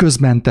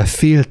miközben te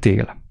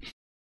féltél,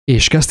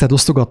 és kezdted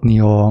osztogatni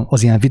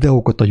az ilyen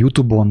videókat a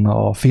YouTube-on,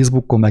 a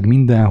Facebookon, meg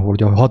mindenhol,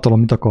 hogy a hatalom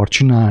mit akar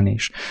csinálni,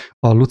 és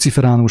a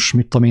luciferánus,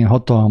 mit tudom én,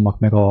 hatalmak,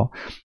 meg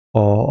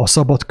a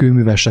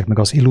szabadkőművesek, meg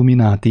az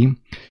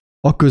illumináti,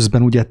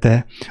 aközben ugye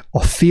te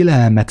a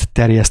félelmet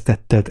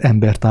terjesztetted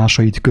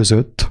embertársaid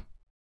között,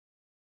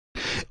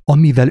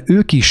 amivel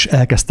ők is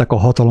elkezdtek a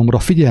hatalomra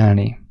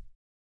figyelni.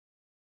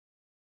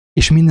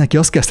 És mindenki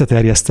azt kezdte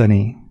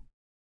terjeszteni,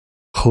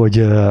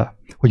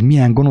 hogy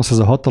milyen gonosz ez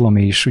a hatalom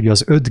is, ugye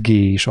az 5G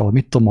is,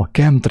 a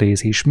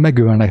chemtrails is,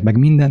 megölnek, meg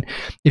minden,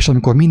 és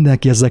amikor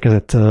mindenki ezzel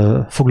kezdett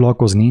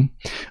foglalkozni,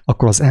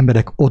 akkor az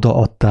emberek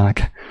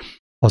odaadták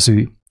az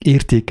ő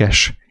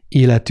értékes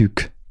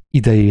életük,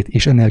 idejét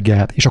és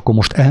energiát, és akkor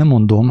most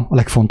elmondom a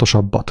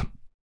legfontosabbat,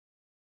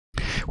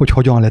 hogy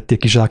hogyan lették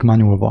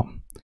kizsákmányolva.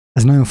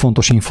 Ez nagyon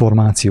fontos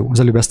információ. Az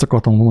előbb ezt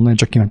akartam mondani,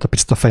 csak kiment a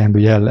picit a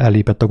fejemből, hogy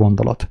ellépett a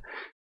gondolat.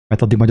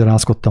 Mert addig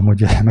magyarázkodtam,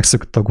 hogy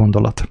megszökött a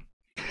gondolat.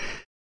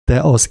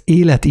 De az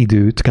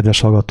életidőt, kedves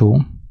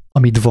hallgató,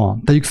 amit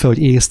van, tegyük fel, hogy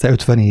élsz te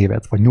 50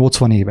 évet, vagy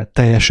 80 évet,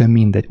 teljesen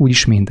mindegy,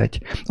 úgyis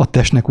mindegy. A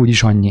testnek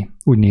úgyis annyi,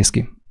 úgy néz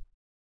ki.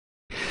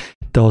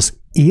 De az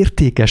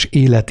értékes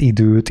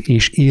életidőt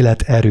és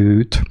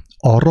életerőt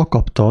arra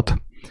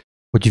kaptad,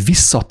 hogy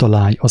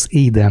visszatalálj az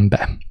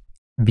Édenbe,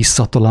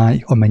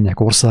 visszatalálj a mennyek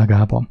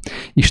országába,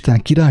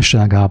 Isten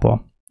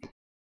királyságába,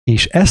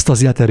 és ezt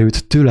az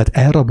életerőt tőled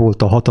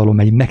elrabolta a hatalom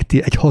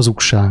egy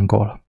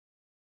hazugsággal.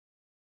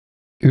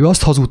 Ő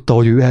azt hazudta,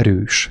 hogy ő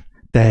erős,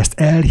 te ezt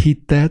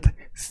elhitted,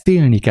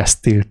 félni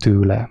kezdtél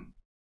tőle.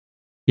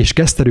 És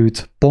kezdted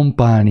őt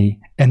pompálni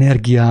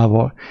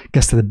energiával,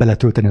 kezdted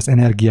beletölteni az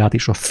energiát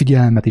és a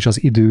figyelmet és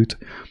az időt,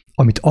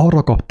 amit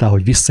arra kaptál,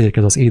 hogy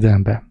visszaérkezz az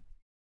Édenbe.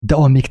 De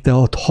amíg te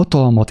a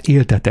hatalmat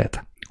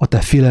élteted, a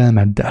te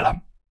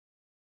félelmeddel,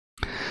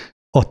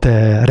 a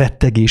te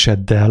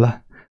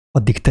rettegéseddel,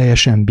 addig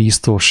teljesen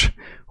biztos,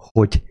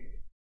 hogy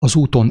az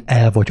úton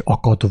el vagy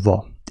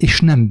akadva,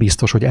 és nem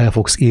biztos, hogy el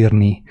fogsz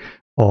érni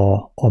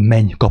a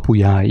menny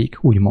kapujáig,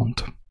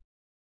 úgymond.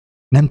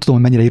 Nem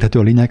tudom, mennyire érhető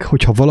a lényeg,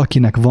 hogyha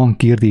valakinek van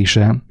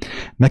kérdése,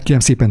 megkérem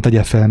szépen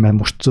tegye fel, mert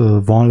most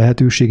van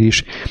lehetőség,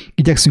 és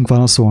igyekszünk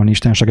válaszolni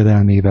Isten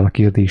segedelmével a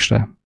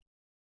kérdésre.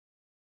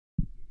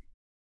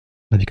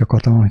 Legyik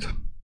akartam valamit?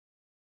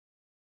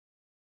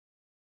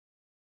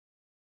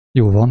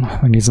 Jó van,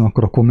 megnézem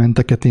akkor a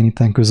kommenteket én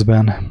itten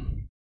közben.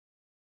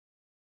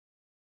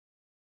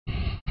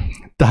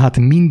 Tehát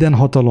minden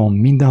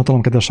hatalom,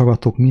 kedves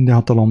hallgatók, minden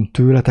hatalom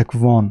tőletek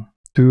van,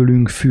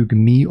 tőlünk függ,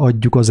 mi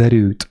adjuk az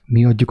erőt,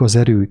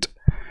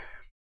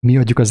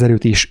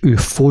 és ő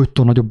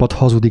folyton nagyobbat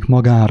hazudik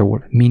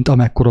magáról, mint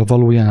amekkora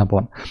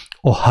valójában.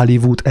 A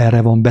Hollywood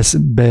erre van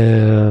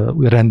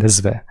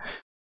rendezve.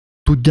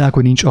 Tudják,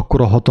 hogy nincs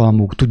akkora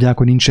hatalmuk, tudják,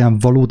 hogy nincsen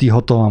valódi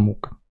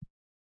hatalmuk.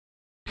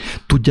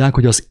 Tudják,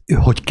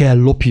 hogy kell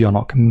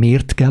lopjanak.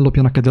 Miért kell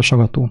lopjanak, kedves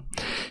hallgató?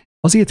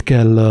 Azért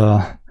kell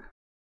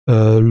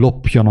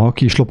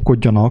lopjanak és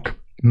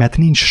lopkodjanak, mert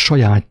nincs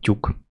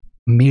sajátjuk.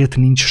 Miért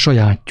nincs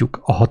sajátjuk?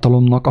 A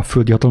hatalomnak, a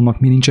földi hatalomnak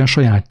mi nincsen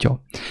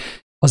sajátja?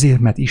 Azért,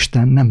 mert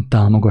Isten nem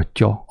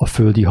támogatja a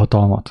földi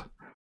hatalmat.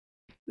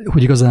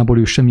 Hogy igazából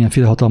ő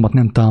semmilyenféle hatalmat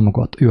nem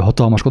támogat, ő a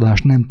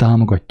hatalmaskodást nem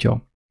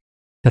támogatja.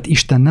 Tehát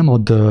Isten nem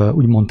ad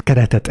úgymond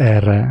keretet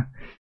erre,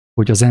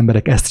 hogy az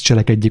emberek ezt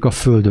cselekedjék a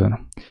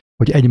földön,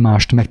 hogy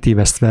egymást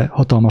megtévesztve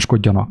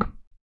hatalmaskodjanak.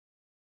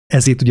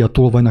 Ezért ugye a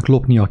tolvajnak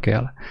lopnia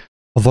kell.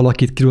 Ha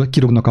valakit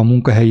kirúgnak a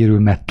munkahelyéről,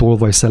 mert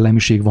tolvaj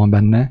szellemiség van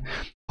benne,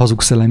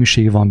 hazug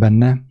szellemiség van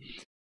benne,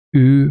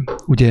 ő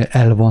ugye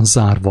el van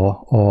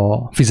zárva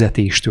a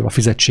fizetéstől, a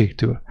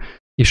fizetségtől.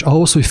 És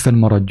ahhoz, hogy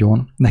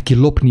fennmaradjon, neki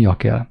lopnia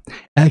kell.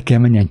 El kell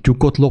menjen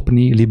tyúkot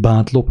lopni,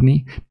 libát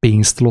lopni,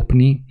 pénzt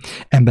lopni,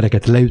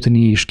 embereket leütni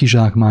és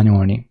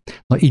kizsákmányolni.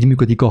 Na így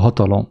működik a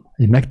hatalom.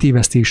 Egy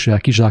megtévesztéssel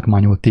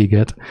kizsákmányol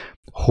téged,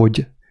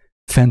 hogy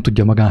fent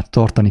tudja magát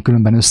tartani,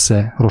 különben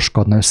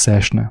összeroskadna,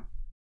 összeesne.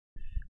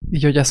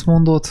 Így, hogy ezt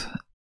mondod,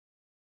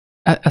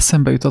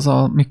 eszembe jut az,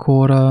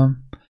 amikor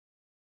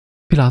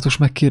Pilátus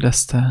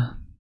megkérdezte,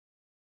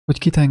 hogy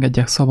kit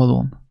engedjek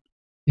szabadon.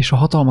 És a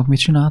hatalmak mit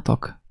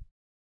csináltak?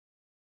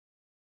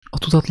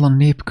 tudatlan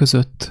nép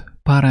között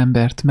pár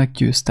embert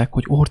meggyőztek,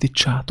 hogy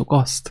ordítsátok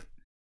azt.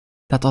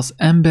 Tehát az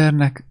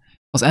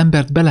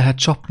embert be lehet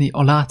csapni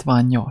a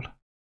látvánnyal,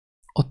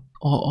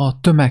 a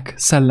tömeg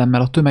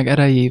szellemmel, a tömeg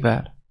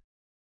erejével.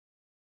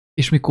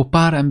 És mikor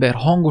pár ember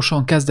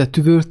hangosan kezdett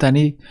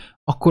üvölteni,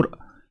 akkor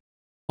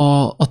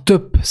a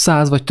több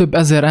száz vagy több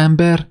ezer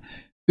ember,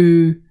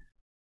 ő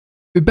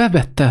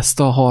bevette ezt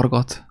a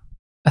hargat,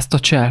 ezt a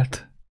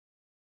cselt.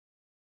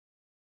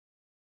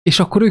 És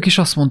akkor ők is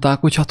azt mondták,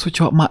 hogy hát,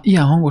 hogyha már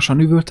ilyen hangosan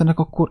üvöltenek,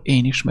 akkor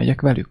én is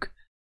megyek velük.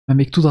 Mert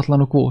még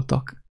tudatlanok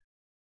voltak.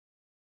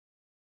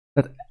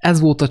 Tehát ez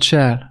volt a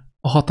csel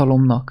a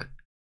hatalomnak.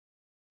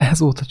 Ez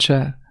volt a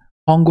csel.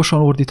 Hangosan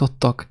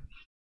ordítottak,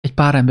 egy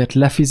pár embert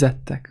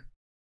lefizettek.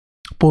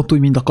 Pont úgy,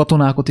 mint a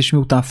katonákat is,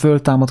 miután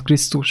föltámad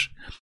Krisztus.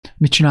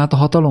 Mit csinált a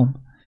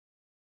hatalom?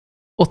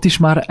 Ott is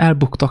már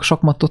elbuktak,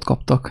 sakmattot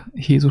kaptak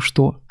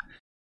Jézustól.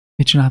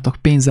 Mit csináltak?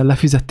 Pénzzel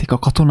lefizették a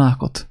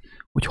katonákat,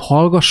 hogy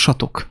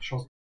hallgassatok,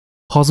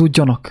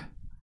 hazudjanak.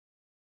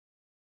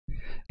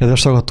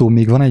 Kedves hallgató,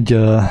 még van egy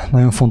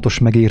nagyon fontos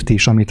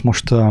megértés, amit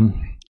most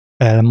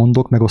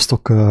elmondok,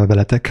 megosztok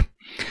veletek,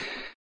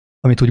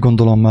 amit úgy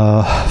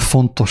gondolom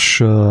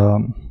fontos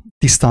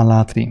tisztán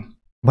látni.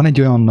 Van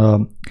egy olyan,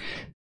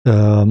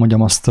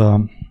 mondjam azt,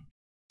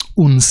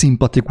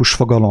 unszimpatikus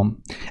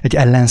fogalom, egy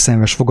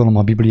ellenszenves fogalom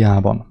a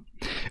Bibliában,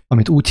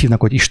 amit úgy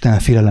hívnak, hogy Isten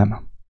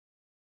félelem.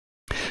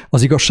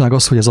 Az igazság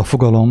az, hogy ez a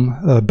fogalom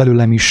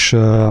belőlem is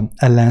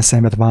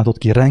ellenszenvet váltott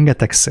ki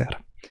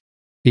rengetegszer,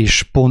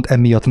 és pont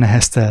emiatt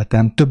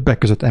nehezteltem, többek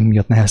között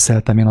emiatt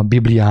nehezteltem én a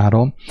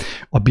Bibliára,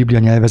 a Biblia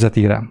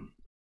nyelvezetére.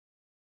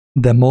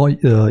 De ma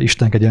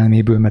Isten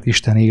kegyelméből, mert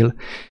Isten él,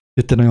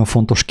 jött egy nagyon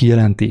fontos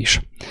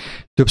kijelentés.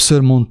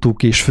 Többször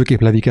mondtuk, és főképp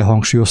Levike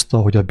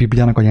hangsúlyozta, hogy a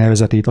Bibliának a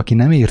nyelvezetét, aki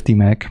nem érti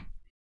meg,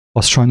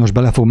 az sajnos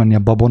bele fog menni a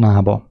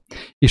babonába,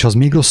 és az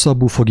még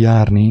rosszabbul fog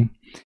járni,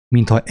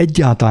 mintha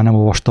egyáltalán nem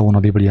olvasta volna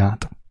a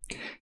Bibliát.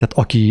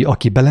 Tehát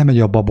aki belemegy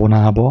a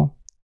babonába,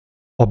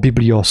 a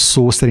Biblia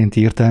szó szerinti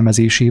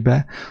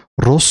értelmezésébe,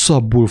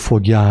 rosszabbul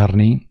fog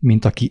járni,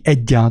 mint aki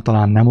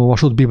egyáltalán nem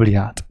olvasott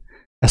Bibliát.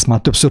 Ezt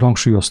már többször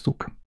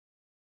hangsúlyoztuk.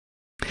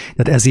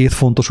 Tehát ezért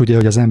fontos, ugye,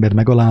 hogy az ember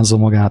megalázza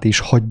magát, és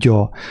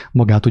hagyja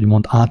magát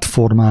úgymond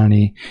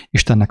átformálni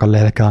Istennek a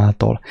lelke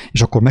által.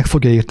 És akkor meg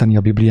fogja érteni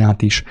a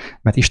Bibliát is,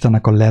 mert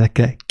Istennek a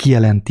lelke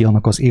kijelenti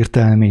annak az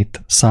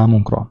értelmét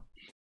számunkra.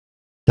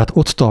 Tehát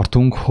ott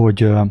tartunk,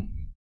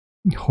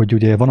 hogy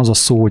ugye van az a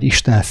szó, hogy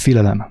Isten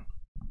félelem.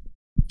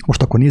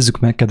 Most akkor nézzük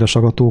meg, kedves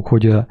hallgatók,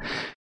 hogy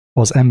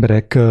az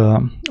emberek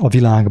a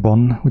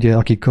világban, ugye,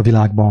 akik a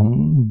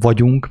világban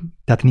vagyunk,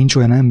 tehát nincs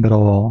olyan ember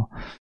a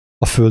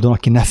Földön,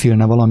 aki ne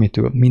félne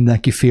valamitől.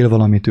 Mindenki fél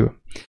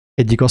valamitől.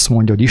 Egyik azt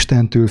mondja, hogy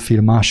Istentől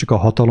fél, másik a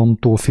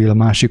hatalomtól fél,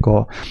 másik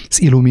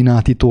az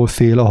Illuminátitól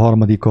fél, a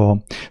harmadik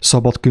a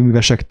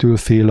szabadkőművesektől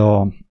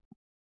fél,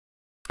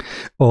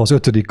 az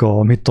ötödik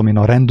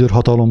a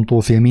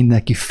rendőrhatalomtól fél,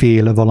 mindenki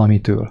fél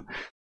valamitől.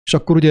 És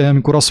akkor ugye,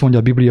 amikor azt mondja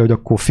a Biblia, hogy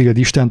akkor féld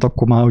Istent,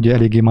 akkor már ugye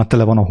eléggé már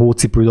tele van a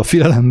hócipőd a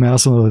félelemmel,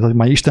 azt mondod, hogy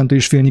már Istentől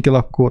is félni kell,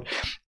 akkor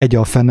egy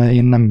a fene,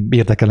 én nem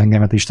érdekel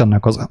engemet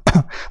Istennek az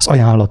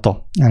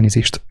ajánlata.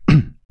 Elnézést.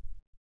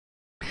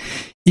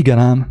 Igen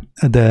ám,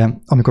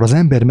 de amikor az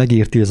ember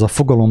megérti, ez a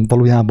fogalom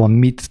valójában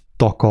mit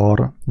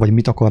akar, vagy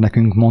mit akar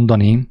nekünk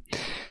mondani,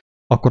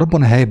 akkor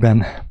abban a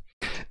helyben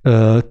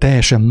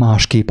teljesen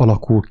másképp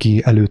alakul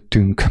ki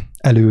előttünk.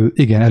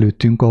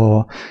 Előttünk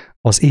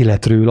az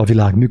életről, a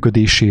világ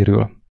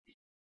működéséről.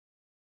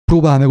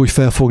 Próbál meg úgy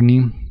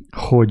felfogni,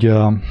 hogy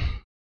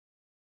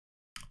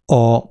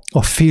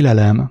a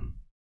félelem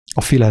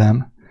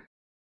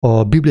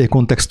a bibliai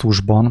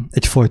kontextusban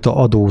egyfajta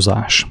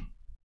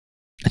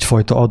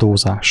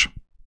adózás.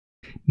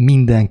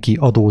 Mindenki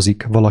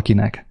adózik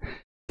valakinek.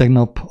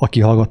 Tegnap, aki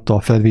hallgatta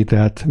a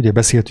felvételt, ugye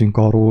beszéltünk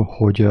arról,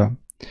 hogy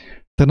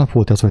tegnap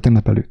volt ez, vagy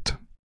tegnap előtt?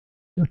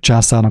 A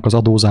császárnak az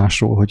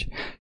adózásról, hogy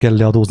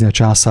kell-e adózni a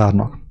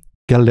császárnak.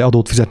 Kell-e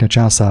adót fizetni a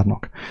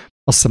császárnak?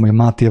 Azt hiszem, hogy a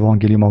Máté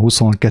evangélium a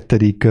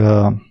 22.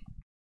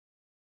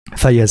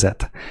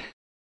 fejezet.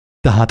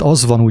 Tehát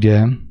az van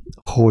ugye,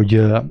 hogy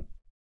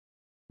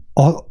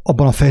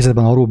abban a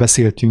fejezetben arról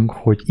beszéltünk,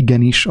 hogy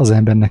igenis az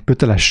embernek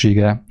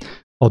kötelessége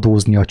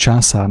adózni a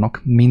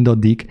császárnak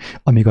mindaddig,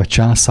 amíg a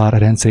császár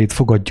rendszerét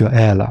fogadja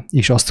el,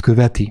 és azt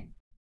követi.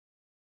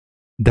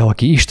 De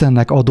aki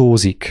Istennek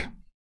adózik,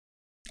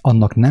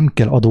 annak nem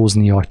kell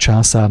adóznia a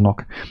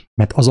császárnak,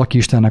 mert az, aki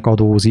Istennek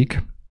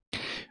adózik,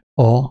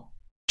 a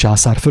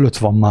császár fölött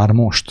van már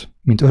most,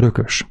 mint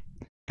örökös.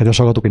 Kedves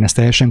hallgatók, én ezt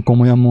teljesen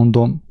komolyan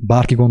mondom,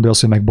 bárki gondolja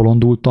azt, hogy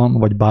megbolondultam,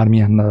 vagy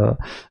bármilyen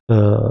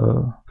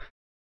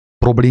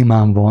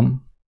problémám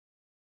van,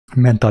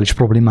 mentális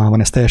problémám van,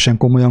 ezt teljesen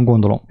komolyan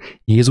gondolom.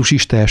 Jézus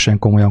is teljesen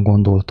komolyan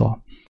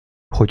gondolta,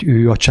 hogy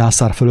ő a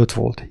császár fölött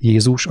volt.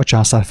 Jézus a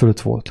császár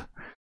fölött volt,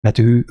 mert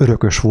ő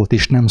örökös volt,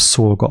 és nem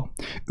szolga.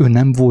 Ő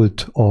nem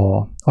volt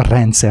a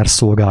rendszer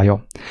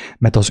szolgája,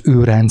 mert az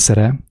ő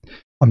rendszere,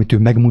 amit ő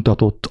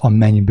megmutatott a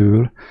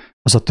mennyből,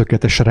 az a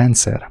tökéletes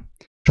rendszer.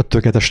 És a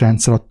tökéletes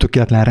rendszer a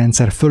tökéletlen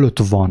rendszer fölött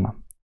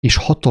van, és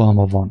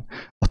hatalma van.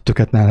 A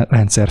tökéletlen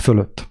rendszer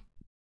fölött.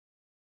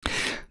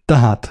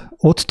 Tehát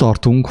ott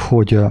tartunk,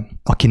 hogy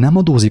aki nem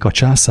adózik a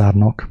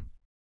császárnak,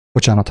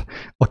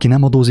 aki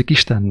nem adózik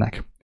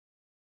Istennek,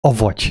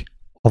 avagy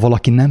ha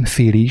valaki nem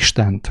féli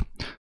Istent,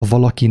 ha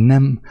valaki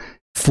nem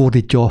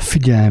fordítja a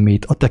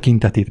figyelmét, a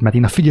tekintetét, mert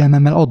én a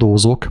figyelmemmel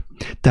adózok,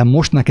 te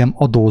most nekem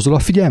adózol a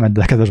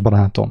figyelmeddel, kedves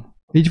barátom.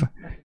 Így van?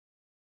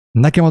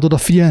 Nekem adod a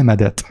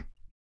figyelmedet,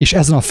 és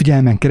ezen a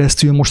figyelmen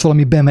keresztül most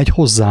valami bemegy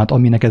hozzád,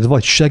 ami neked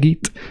vagy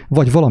segít,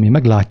 vagy valami,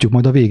 meglátjuk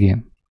majd a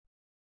végén.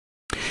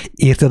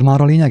 Érted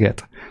már a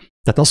lényeget?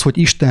 Tehát az, hogy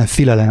Isten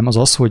félelem, az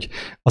az, hogy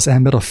az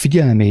ember a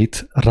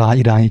figyelmét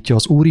ráirányítja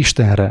az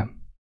Úristenre,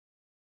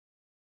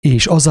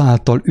 és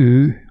azáltal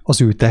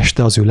az ő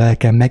teste, az ő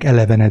lelke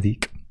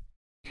megelevenedik.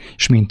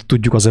 És mint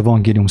tudjuk, az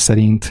evangélium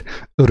szerint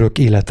örök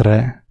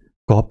életre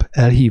kap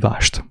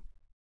elhívást.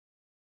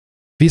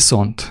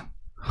 Viszont,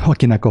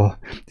 akinek a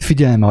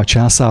figyelme a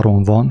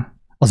császáron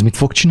van, az mit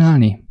fog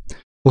csinálni?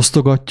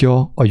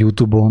 Osztogatja a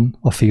YouTube-on,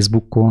 a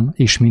Facebookon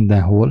és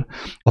mindenhol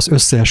az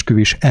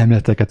összeesküvés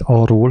elméleteket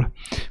arról,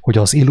 hogy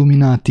az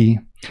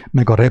illumináti,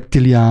 meg a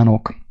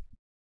reptiliánok,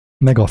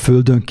 meg a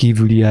földön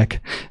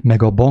kívüliek,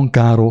 meg a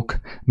bankárok,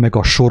 meg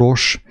a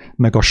Soros,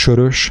 meg a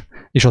Sörös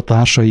és a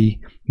társai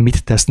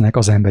mit tesznek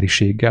az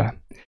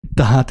emberiséggel.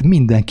 Tehát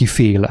mindenki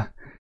fél.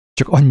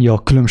 Csak annyi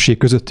a különbség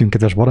közöttünk,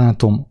 kedves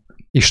barátom,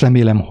 és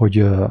remélem, hogy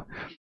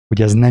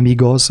ez nem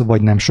igaz,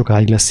 vagy nem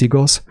sokáig lesz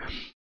igaz,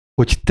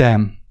 hogy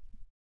te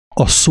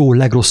a szó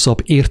legrosszabb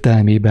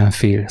értelmében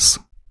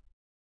félsz.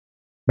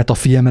 Mert a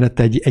figyelmedet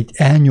egy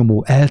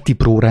elnyomó,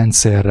 eltipró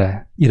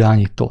rendszerre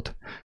irányítod.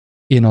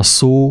 Én a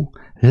szó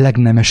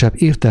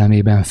legnemesebb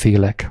értelmében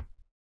félek.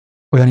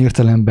 Olyan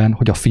értelemben,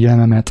 hogy a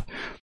figyelmemet,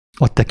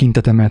 a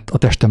tekintetemet, a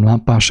testem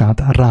lámpását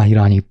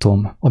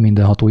ráirányítom a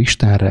mindenható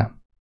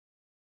Istenre,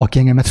 aki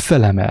engemet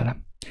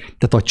felemel.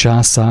 Tehát a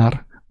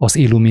császár, az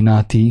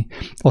illumináti,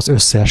 az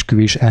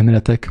összeesküvés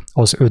elméletek,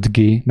 az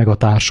 5G, meg a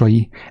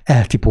társai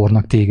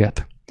eltipornak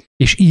téged.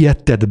 És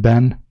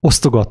ilyettedben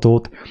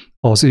osztogatod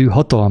az ő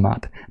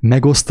hatalmát,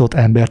 megosztott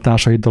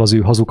embertársaiddal az ő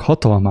hazug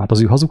hatalmát,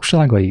 az ő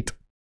hazugságait.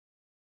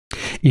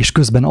 És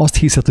közben azt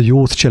hiszed, hogy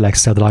jót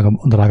cselekszel,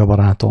 drága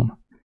barátom.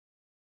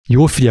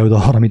 Jól figyelj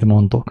oda arra, amit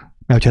mondok.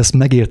 Mert ha ezt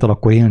megérted,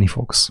 akkor élni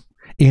fogsz.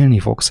 Élni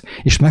fogsz.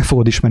 És meg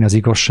fogod ismerni az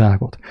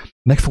igazságot.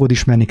 Meg fogod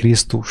ismerni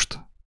Krisztust.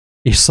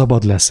 És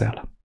szabad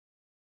leszel.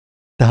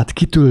 Tehát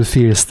kitől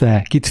félsz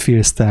te? Kit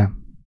félsz te?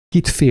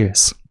 Kit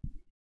félsz?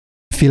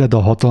 Féled a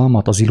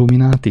hatalmat, az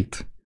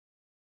illuminátit?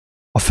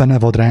 A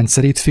fenevad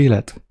rendszerét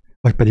féled?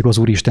 Vagy pedig az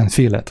Úristen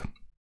féled?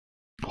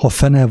 Ha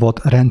fenevad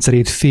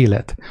rendszerét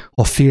féled,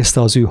 ha félsz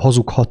te az ő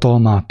hazug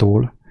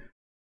hatalmától,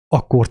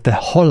 akkor te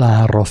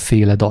halálra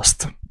féled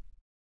azt.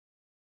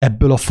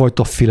 Ebből a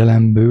fajta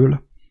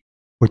félelemből,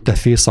 hogy te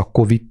félsz a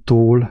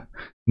Covid-tól,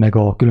 meg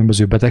a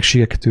különböző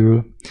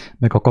betegségektől,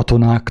 meg a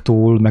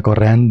katonáktól, meg a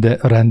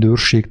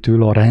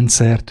rendőrségtől, a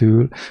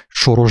rendszertől,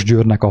 Soros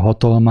Györgynek a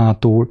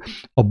hatalmától,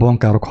 a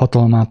bankárok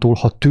hatalmától,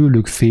 ha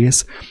tőlük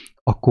félsz,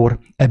 akkor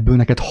ebből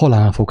neked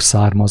halál fog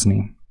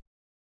származni.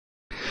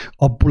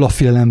 Abból a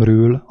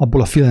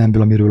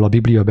félelemből, amiről a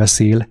Biblia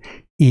beszél,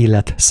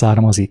 élet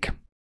származik.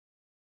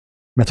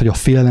 Mert hogy a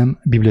félelem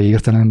bibliai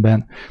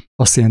értelemben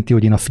azt jelenti,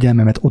 hogy én a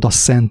figyelmemet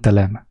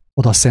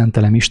oda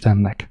szentelem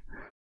Istennek.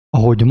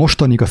 Ahogy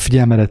mostanig a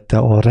figyelmedet te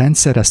a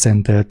rendszerre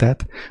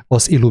szentelted,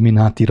 az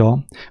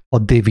illuminátira, a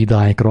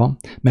Davidáikra,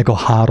 meg a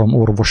 3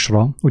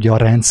 orvosra, ugye a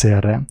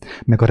rendszerre,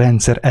 meg a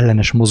rendszer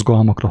ellenes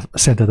mozgalmakra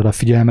szentelted a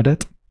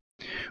figyelmedet,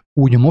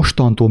 úgy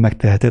mostantól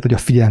megteheted, hogy a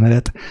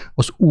figyelmedet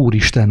az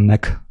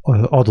Úristennek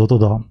adod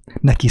oda,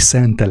 neki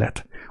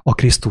szenteled, a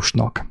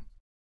Krisztusnak.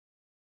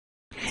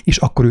 És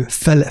akkor ő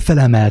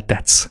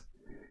felemeltetsz.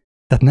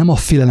 Tehát nem a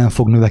félelem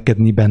fog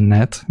növekedni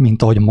benned,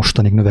 mint ahogy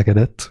mostanig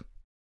növekedett,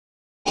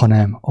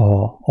 hanem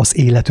az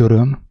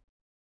életöröm,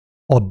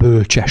 a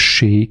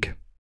bölcsesség,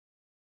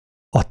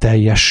 a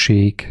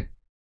teljesség,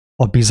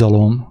 a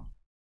bizalom,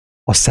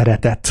 a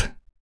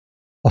szeretet,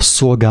 a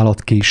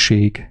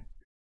szolgálatkészség,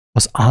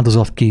 az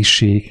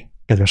áldozatkészség,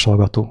 kedves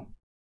hallgató.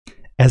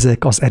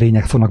 Ezek az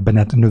erények fognak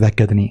benned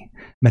növekedni,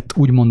 mert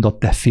úgy mondod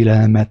te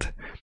félelmet,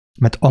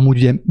 mert amúgy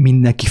ugye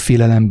mindenki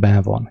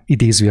félelemben van,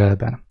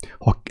 idézőjelben.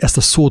 Ha ezt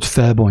a szót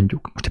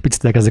felbontjuk, most egy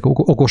picit elkezdek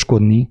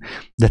okoskodni,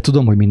 de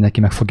tudom, hogy mindenki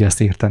meg fogja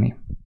ezt érteni.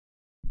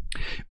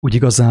 Úgy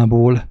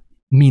igazából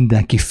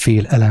mindenki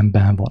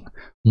félelemben van.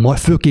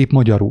 Főképp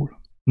magyarul.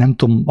 Nem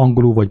tudom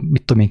angolul, vagy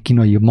mit tudom én,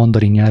 kínai,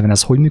 mandarin nyelven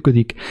ez hogy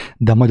működik,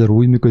 de magyarul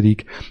úgy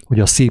működik, hogy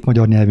a szép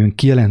magyar nyelvünk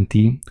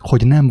kijelenti,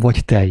 hogy nem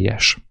vagy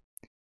teljes.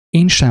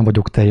 Én sem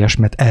vagyok teljes,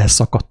 mert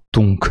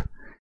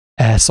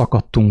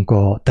elszakadtunk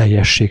a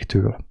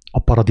teljességtől, a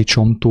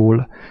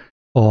paradicsomtól,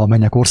 a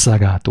mennyek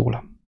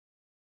országától.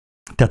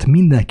 Tehát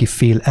mindenki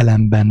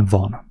félelemben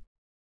van.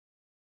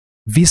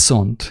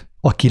 Viszont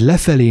aki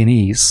lefelé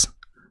néz,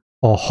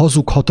 a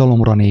hazug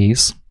hatalomra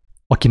néz,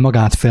 aki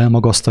magát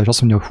felmagasztal, és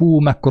azt mondja, hú,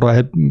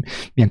 mekkora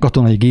milyen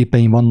katonai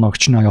gépeim vannak,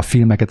 csinálja a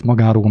filmeket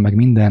magáról, meg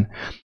minden.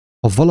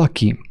 Ha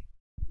valaki,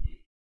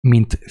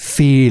 mint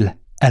fél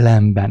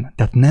elemben,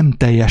 tehát nem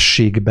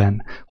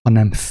teljességben,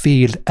 hanem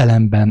fél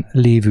elemben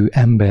lévő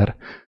ember,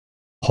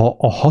 ha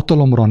a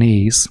hatalomra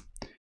néz,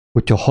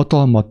 hogyha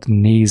hatalmat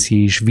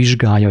nézi és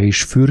vizsgálja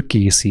és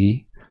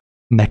fürkészi,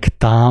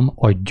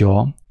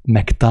 megtámadja,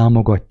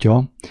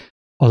 megtámogatja,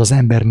 az az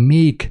ember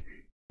még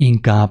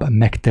inkább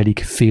megtelik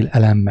fél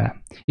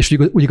elemmel. És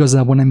úgy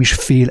igazából nem is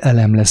fél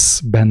elem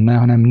lesz benne,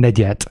 hanem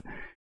negyed,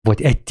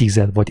 vagy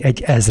 1/10, vagy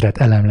 1/1000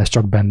 elem lesz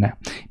csak benne.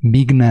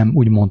 Míg nem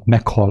úgymond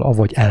meghal,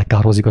 avagy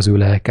elkározik az ő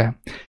lelke.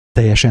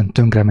 Teljesen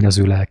tönkre megy az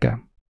ő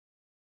lelke.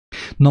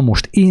 Na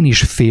most én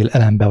is fél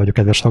elemben vagyok,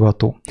 kedves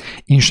hallgató.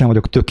 Én sem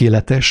vagyok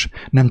tökéletes,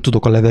 nem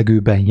tudok a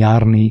levegőben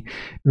járni,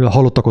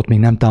 halottakot még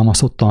nem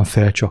támasztottam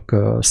fel, csak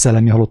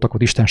szellemi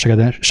halottakot Isten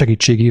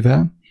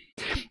segítségével,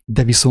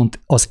 de viszont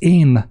az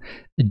én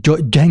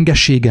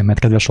gyengeségemet,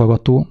 kedves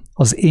hallgató,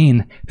 az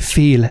én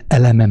fél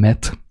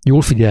elememet,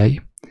 jól figyelj,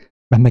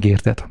 mert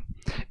megérted,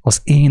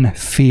 az én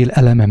fél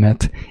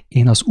elememet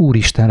én az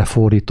Úristenre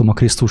fordítom, a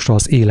Krisztusra,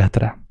 az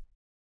életre.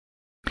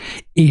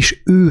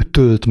 És ő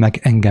tölt meg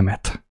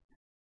engemet.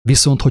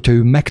 Viszont, hogyha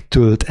ő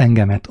megtölt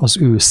engemet az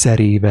ő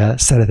szerével,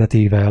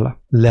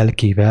 szeretetével,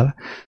 lelkével,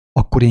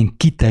 akkor én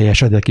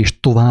kiteljesedek, és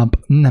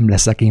tovább nem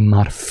leszek én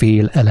már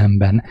fél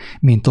elemben,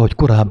 mint ahogy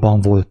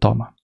korábban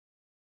voltam.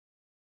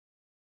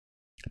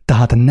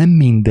 Tehát nem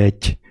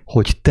mindegy,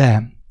 hogy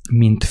te,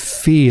 mint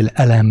fél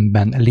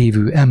elemben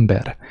lévő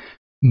ember,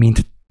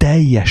 mint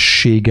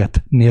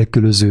teljességet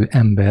nélkülöző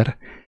ember,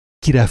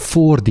 kire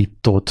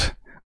fordítod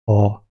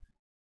a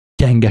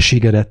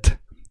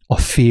gyengeségedet, a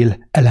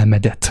fél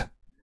elemedet.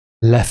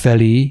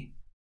 Lefelé,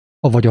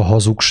 vagy a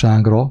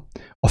hazugságra,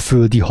 a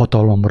földi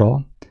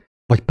hatalomra,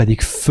 vagy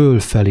pedig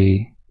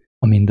fölfelé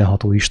a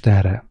mindenható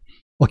Istenre,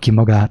 aki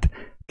magát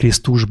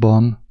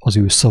Krisztusban az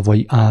ő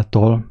szavai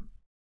által,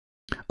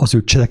 az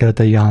ő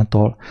cselekedetei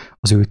által,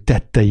 az ő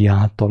tettei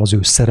által, az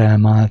ő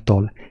szerelm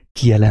által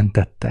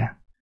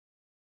kijelentette.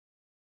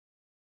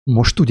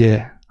 Most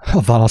ugye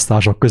a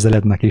választások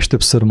közelednek, és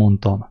többször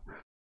mondtam,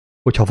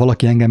 hogyha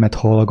valaki engemet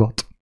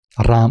hallgat,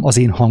 rám az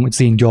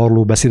én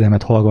gyarló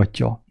beszédemet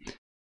hallgatja,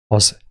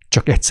 az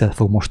csak egyszer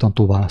fog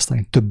mostantól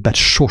választani. Többet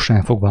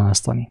sosem fog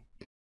választani.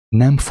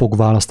 Nem fog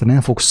választani,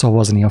 nem fog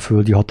szavazni a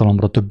földi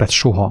hatalomra többet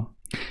soha.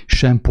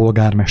 Sem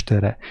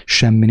polgármesterre,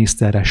 sem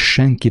miniszterre,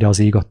 senkire az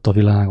ég adta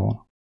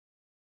világon.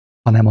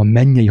 Hanem a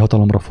mennyei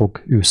hatalomra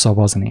fog ő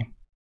szavazni.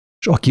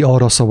 És aki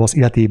arra szavaz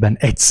életében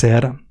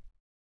egyszer,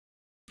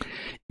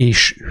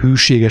 és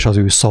hűséges az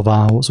ő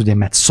szavához, ugye,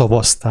 mert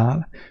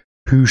szavaztál,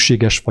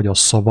 hűséges vagy a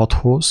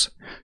szavadhoz,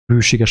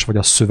 hűséges vagy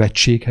a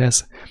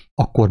szövetséghez,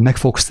 akkor meg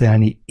fogsz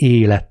telni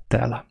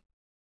élettel.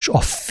 És a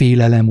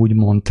félelem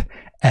úgymond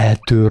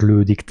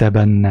eltörlődik te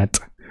benned,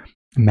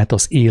 mert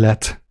az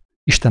élet,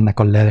 Istennek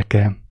a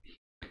lelke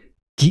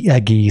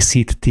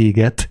kiegészít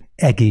téged,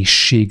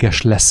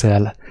 egészséges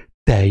leszel,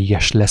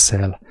 teljes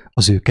leszel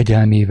az ő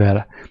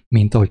kegyelmével,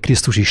 mint ahogy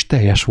Krisztus is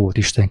teljes volt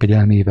Isten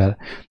kegyelmével,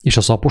 és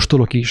az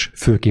apostolok is,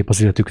 főképp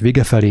az életük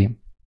vége felé,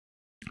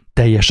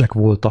 teljesek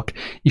voltak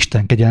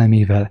Isten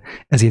kegyelmével,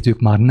 ezért ők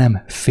már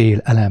nem fél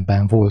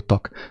elemben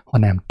voltak,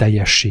 hanem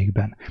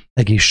teljességben,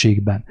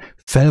 egészségben.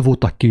 Fel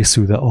voltak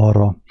készülve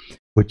arra,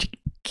 hogy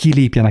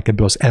kilépjenek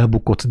ebből az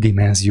elbukott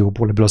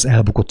dimenzióból, ebből az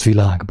elbukott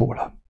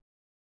világból.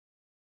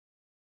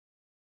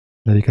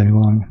 Legyen kell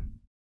valami.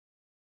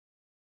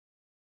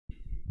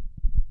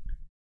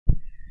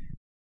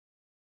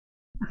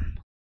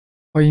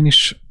 Ha én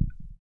is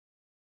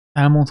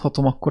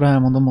elmondhatom, akkor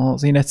elmondom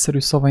az én egyszerű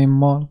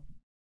szavaimmal.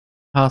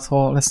 Hát,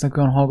 ha lesznek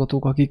olyan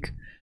hallgatók, akik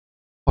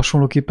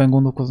hasonlóképpen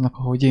gondolkoznak,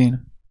 ahogy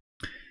én.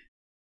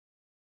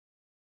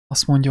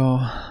 Azt mondja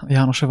a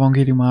János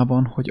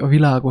evangéliumában, hogy a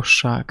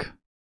világosság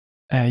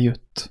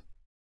eljött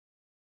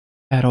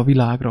erre a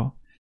világra.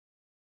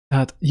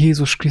 Tehát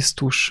Jézus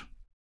Krisztus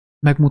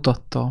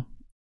megmutatta a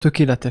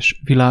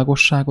tökéletes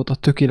világosságot, a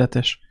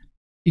tökéletes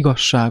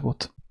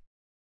igazságot.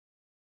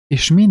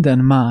 És minden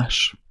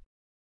más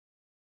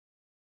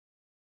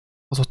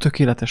az a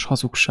tökéletes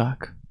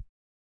hazugság.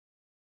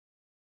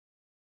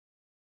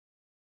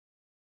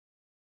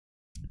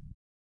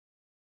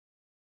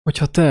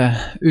 Hogyha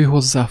te ő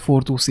hozzá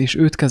fordulsz, és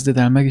őt kezded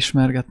el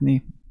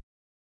megismergetni,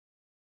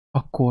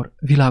 akkor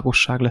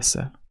világosság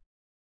leszel.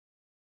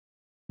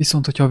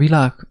 Viszont, hogyha a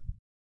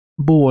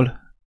világból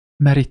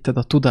meríted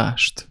a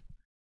tudást,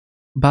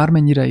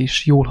 bármennyire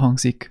is jól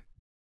hangzik,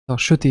 de a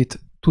sötét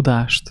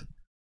tudást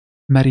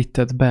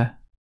meríted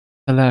be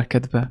a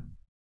lelkedbe,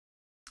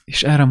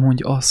 és erre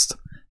mondja azt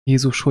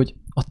Jézus, hogy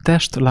a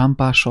test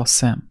lámpása a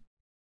szem.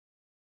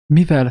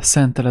 Mivel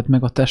szenteled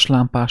meg a test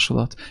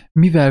lámpásodat?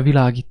 Mivel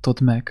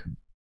világítod meg?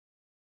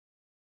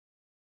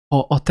 Ha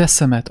a te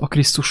szemed a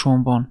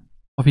Krisztuson van,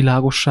 a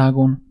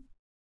világosságon,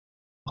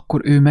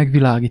 akkor ő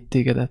megvilágít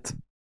tégedet,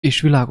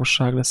 és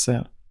világosság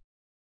leszel.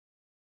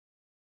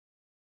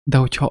 De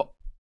hogyha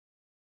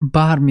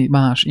bármi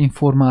más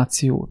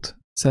információt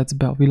szedsz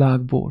be a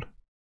világból,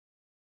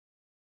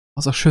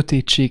 az a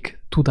sötétség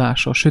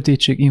tudása, a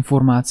sötétség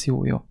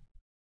információja.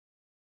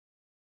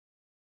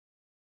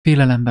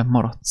 Félelemben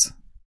maradsz.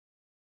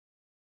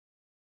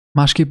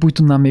 Másképp úgy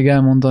tudnám még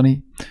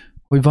elmondani,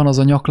 hogy van az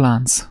a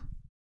nyaklánc,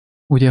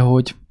 ugye,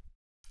 hogy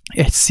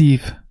egy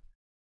szív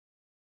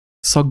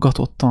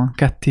szaggatottan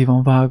ketté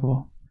van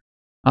vágva.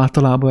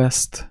 Általában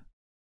ezt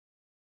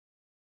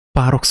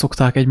párok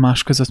szokták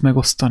egymás között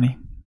megosztani.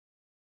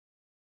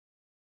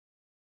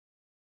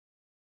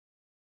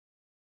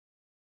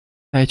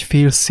 Te egy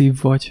fél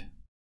szív vagy,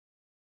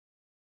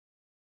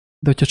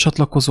 de hogyha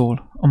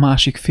csatlakozol a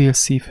másik fél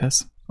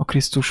szívhez, a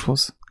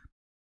Krisztushoz,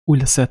 úgy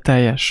leszel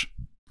teljes,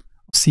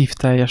 a szív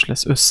teljes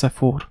lesz,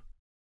 összeforr.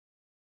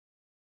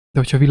 De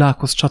hogyha a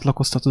világhoz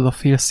csatlakoztatod a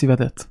fél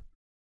szívedet,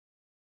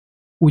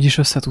 úgy is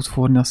össze tud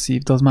forni a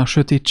szív, de az már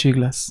sötétség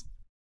lesz.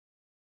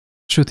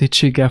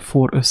 Sötétséggel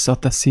forr össze a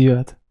te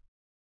szíved,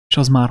 és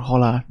az már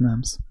halált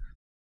nemz.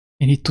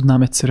 Én így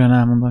tudnám egyszerűen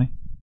elmondani.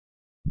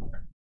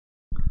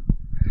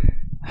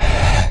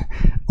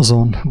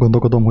 Azon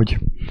gondolkodom,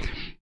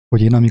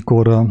 hogy én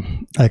amikor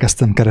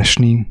elkezdtem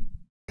keresni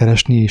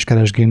és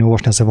keresgélni,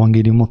 olvasni az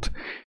evangéliumot,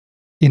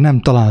 én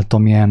nem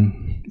találtam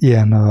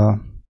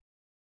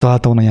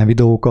találtam ilyen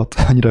videókat,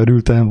 annyira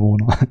örültem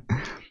volna.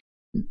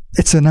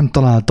 Egyszerűen nem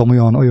találtam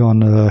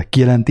olyan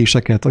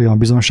kijelentéseket, olyan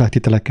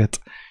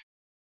bizonságtételeket,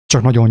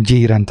 csak nagyon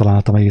gyéren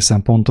találtam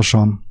egészen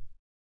pontosan,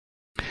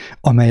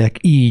 amelyek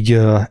így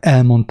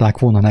elmondták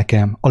volna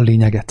nekem a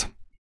lényeget.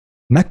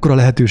 Mekkora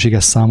lehetőség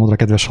ez számodra,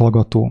 kedves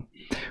hallgató,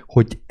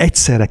 hogy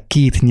egyszerre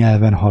két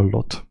nyelven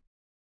hallod.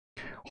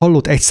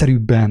 Hallod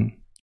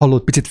egyszerűbben,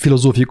 hallod picit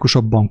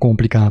filozófikusabban,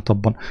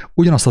 komplikáltabban,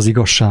 ugyanazt az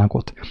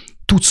igazságot.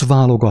 Tudsz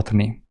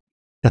válogatni.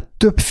 Tehát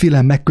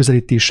többféle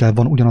megközelítéssel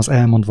van ugyanaz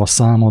elmondva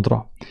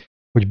számodra,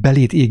 hogy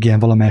belét égjen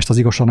valamelyest az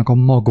igazságnak a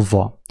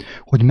magva,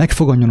 hogy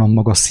megfogadjon a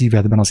maga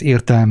szívedben, az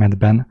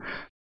értelmedben,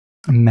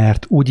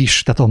 mert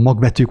úgyis, tehát a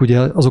magvetők, ugye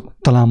azok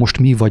talán most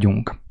mi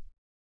vagyunk.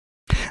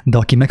 De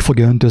aki meg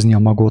fogja öntözni a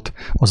magot,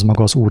 az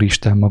maga az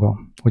Úristen maga,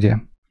 ugye?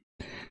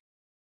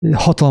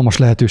 Hatalmas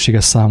lehetőség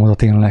ez számodra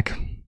tényleg.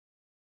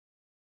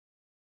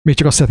 Még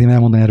csak azt szeretném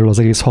elmondani erről az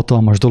egész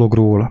hatalmas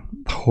dologról,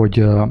 hogy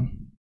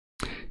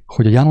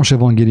a János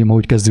evangéliuma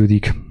úgy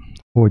kezdődik,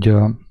 hogy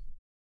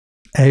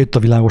eljött a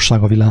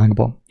világosság a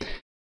világba,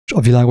 és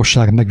a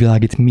világosság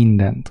megvilágít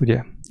mindent,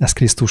 ugye? Ez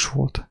Krisztus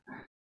volt.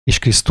 És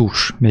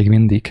Krisztus még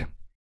mindig.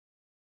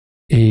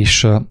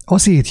 És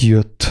azért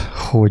jött,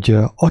 hogy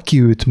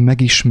aki őt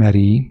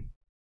megismeri,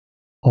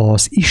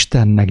 az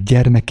Istennek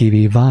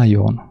gyermekévé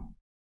váljon,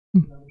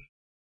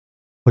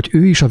 hogy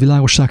ő is a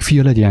világosság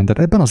fia legyen.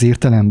 Tehát ebben az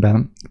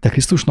értelemben te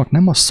Krisztusnak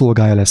nem a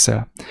szolgája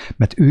leszel,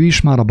 mert ő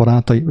is már a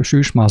barátai, és ő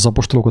is már az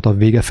apostolokat a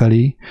vége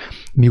felé,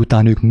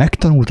 miután ők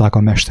megtanulták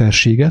a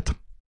mesterséget,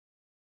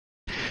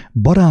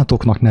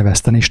 barátoknak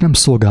nevezten, és nem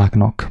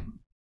szolgáknak.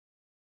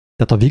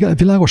 Tehát a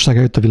világosság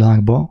eljött a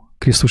világba,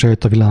 Krisztus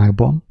eljött a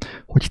világba,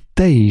 hogy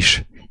te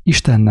is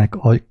Istennek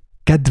a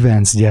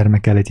kedvenc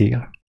gyermeke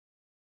legyél.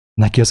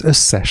 Neki az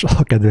összes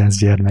a kedvenc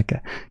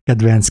gyermeke.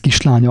 Kedvenc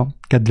kislánya,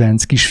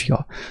 kedvenc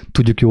kisfia.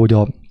 Tudjuk jó, hogy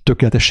a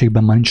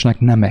tökéletességben már nincsenek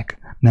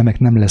nemek. Nemek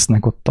nem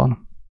lesznek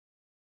ottan.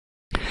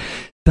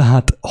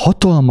 Tehát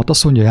hatalmat,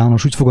 azt mondja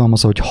János, úgy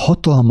fogalmazza, hogy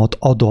hatalmat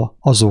ad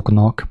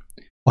azoknak,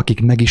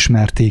 akik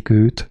megismerték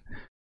őt,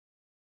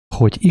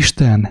 hogy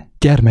Isten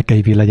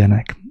gyermekeivé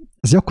legyenek.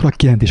 Ez egy akkora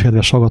kijelentés,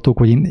 kedves hallgatók,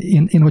 hogy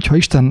én hogyha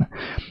Isten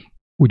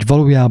úgy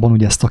valójában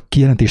úgy ezt a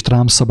kijelentést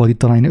rám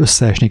szabadítaná, én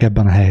összeesnék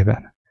ebben a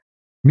helyben.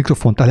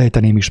 Mikrofont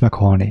elejteném is,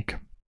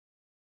 meghalnék.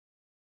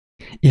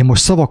 Én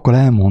most szavakkal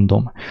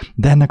elmondom,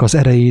 de ennek az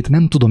erejét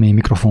nem tudom én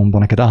mikrofonban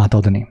neked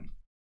átadni.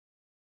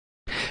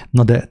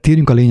 Na de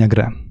térjünk a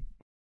lényegre,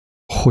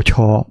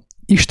 hogyha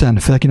Isten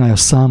felkínálja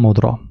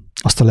számodra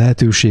azt a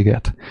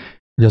lehetőséget,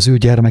 hogy az ő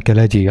gyermeke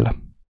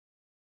legyél,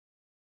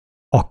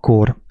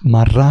 akkor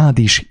már rád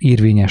is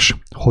érvényes,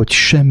 hogy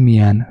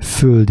semmilyen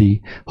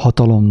földi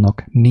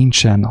hatalomnak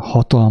nincsen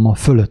hatalma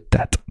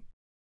fölötted.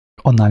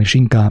 Annál is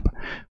inkább,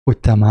 hogy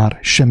te már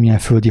semmilyen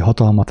földi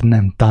hatalmat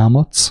nem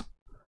támadsz,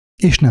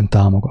 és nem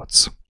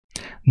támogatsz.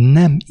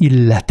 Nem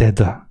illeted,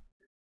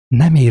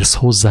 nem érsz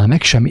hozzá,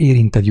 meg sem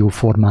érinted jó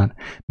formán,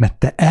 mert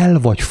te el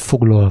vagy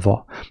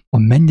foglalva a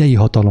mennyei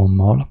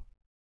hatalommal,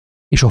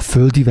 és a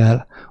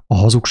földivel, a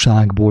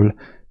hazugságból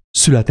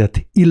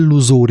született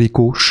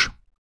illuzórikus,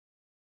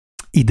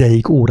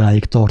 ideig,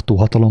 óráig tartó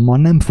hatalommal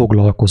nem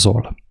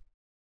foglalkozol.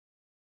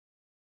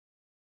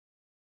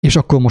 És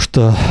akkor most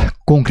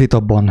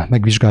konkrétabban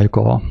megvizsgáljuk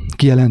a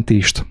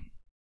kijelentést.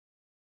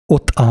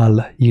 Ott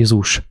áll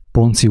Jézus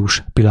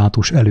Poncius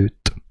Pilátus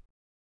előtt.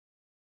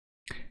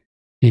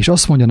 És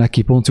azt mondja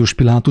neki Poncius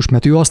Pilátus,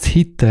 mert ő azt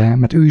hitte,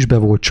 mert ő is be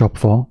volt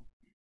csapva,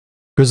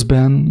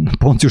 közben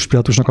Poncius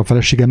Pilátusnak a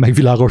felesége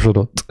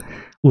megvilágosodott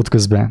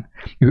útközben.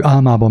 Ő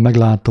álmában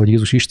meglátta, hogy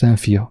Jézus Isten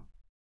fia.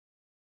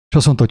 És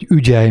azt mondta, hogy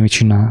ügyelj, mit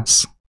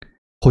csinálsz,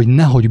 hogy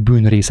nehogy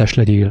bűnrészes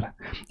legyél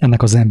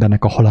ennek az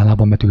embernek a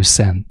halálában, mert ő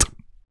szent.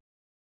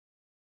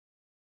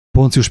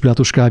 Poncius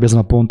Pilátus kb. Ezen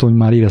a ponton hogy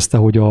már érezte,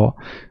 hogy a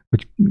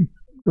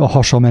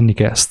hasa menni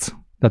kezd.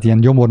 Tehát ilyen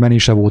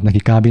gyomormenése volt neki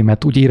kb.,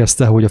 mert úgy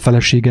érezte, hogy a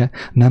felesége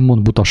nem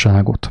mond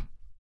butaságot.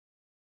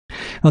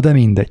 Na de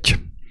mindegy.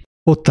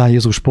 Ott áll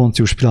Jézus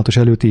Poncius Pilátus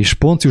előtt, és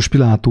Poncius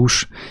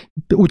Pilátus,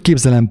 úgy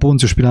képzelem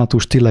Poncius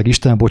Pilátus, tényleg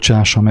Isten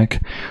bocsássa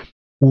meg,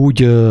 úgy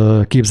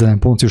képzelem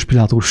Poncius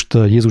Pilátust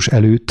Jézus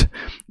előtt,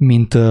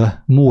 mint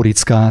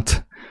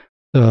Móriczkát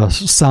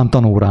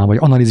számtanórán, vagy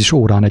analízis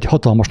órán egy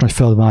hatalmas nagy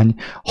feladvány,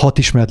 6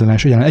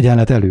 ismeretlenes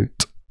egyenlet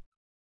előtt.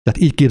 Tehát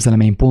így képzelem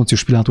én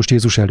Poncius Pilátust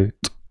Jézus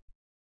előtt.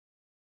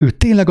 Ő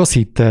tényleg azt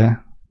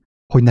hitte,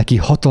 hogy neki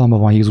hatalma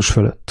van Jézus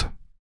fölött.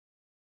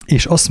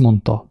 És azt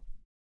mondta,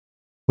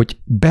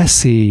 hogy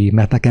beszélj,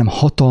 mert nekem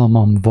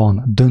hatalmam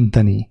van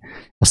dönteni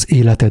az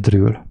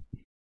életedről.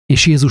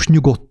 És Jézus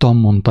nyugodtan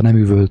mondta, nem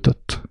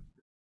üvöltött.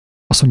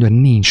 Azt mondja,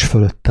 nincs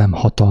fölöttem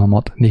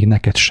hatalmad, még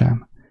neked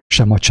sem,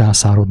 sem a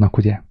császárodnak,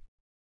 ugye?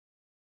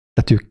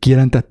 Tehát ő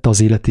kijelentette az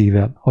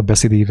életével, a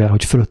beszédével,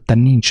 hogy fölötte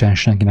nincsen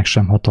senkinek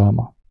sem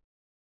hatalma.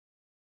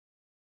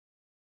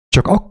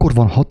 Csak akkor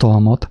van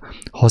hatalmad,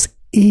 ha az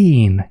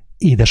én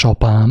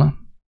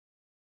édesapám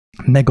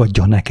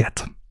megadja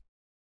neked.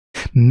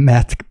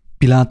 Mert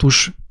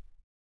Pilátus,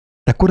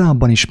 te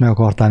korábban is meg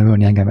akartál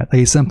ölni engemet.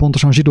 Egészen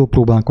pontosan a zsidók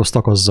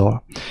próbálkoztak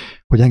azzal,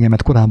 hogy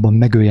engemet korábban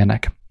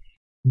megöljenek.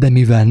 De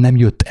mivel nem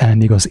jött el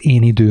még az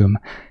én időm,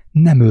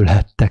 nem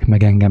ölhettek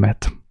meg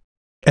engemet.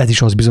 Ez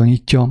is azt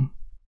bizonyítja,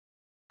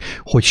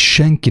 hogy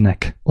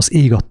senkinek az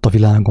ég adta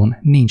világon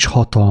nincs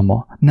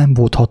hatalma, nem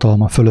volt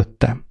hatalma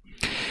fölötte.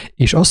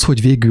 És az,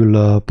 hogy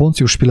végül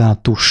Poncius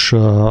Pilátus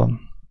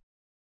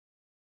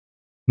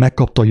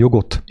megkapta a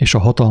jogot és a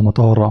hatalmat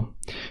arra,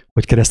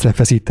 hogy keresztre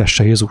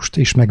feszítesse Jézust,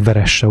 és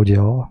megveresse ugye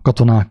a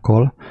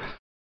katonákkal,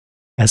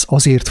 ez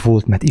azért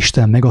volt, mert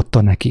Isten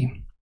megadta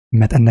neki,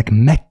 mert ennek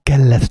meg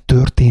kellett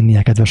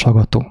történnie, kedves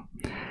hallgató.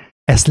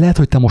 Ezt lehet,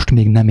 hogy te most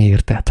még nem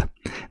érted,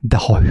 de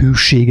ha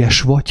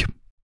hűséges vagy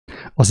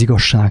az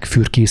igazság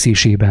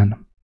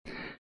fürkészésében,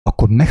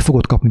 akkor meg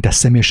fogod kapni te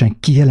személyesen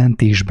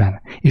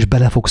kijelentésben, és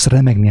bele fogsz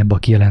remegni ebbe a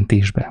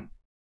kijelentésbe.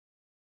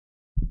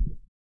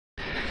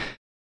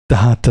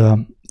 Tehát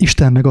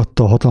Isten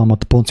megadta a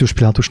hatalmat Poncius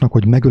Pilátusnak,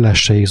 hogy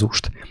megölesse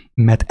Jézust,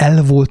 mert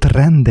el volt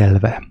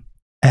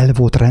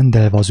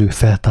rendelve az ő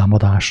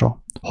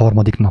feltámadása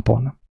harmadik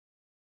napon.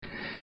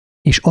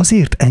 És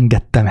azért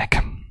engedte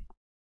meg,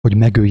 hogy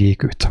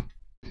megöljék őt,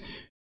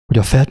 hogy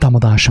a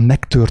feltámadás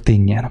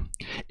megtörténjen,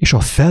 és a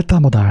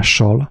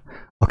feltámadással,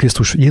 a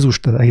Krisztus Jézus,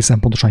 egészen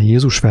pontosan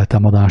Jézus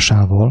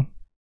feltámadásával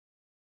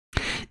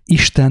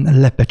Isten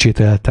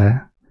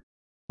lepecsételte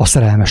a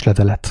szerelmes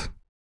levelet,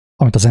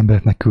 amit az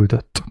embereknek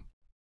küldött.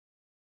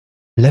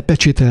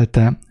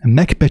 Lepecsételte,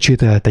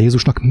 megpecsételte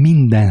Jézusnak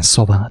minden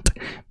szavát,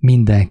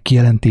 minden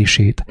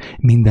kijelentését,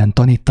 minden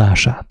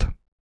tanítását,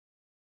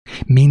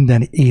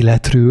 minden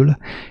életről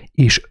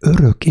és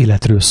örök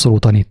életről szóló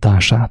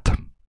tanítását.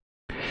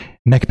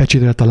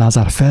 Megpecsételte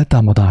Lázár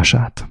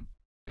feltámadását,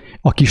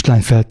 a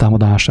kislány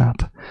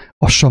feltámadását,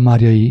 a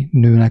samáriai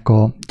nőnek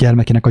a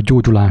gyermekének a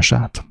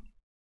gyógyulását.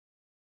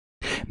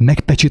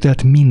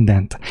 Megpecsételt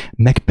mindent,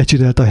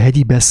 megpecsételt a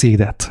hegyi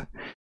beszédet,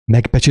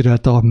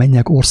 megpecsételte a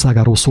mennyek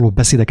országáról szóló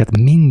beszédeket,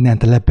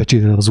 mindent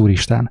lepecsételt az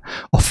Úristen.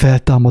 A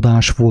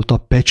feltámadás volt a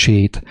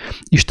pecsét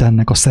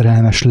Istennek a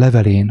szerelmes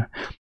levelén,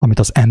 amit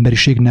az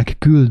emberiségnek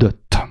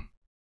küldött.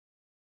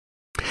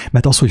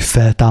 Mert az, hogy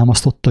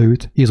feltámasztotta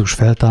őt, Jézus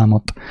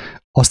feltámadt,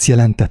 azt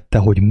jelentette,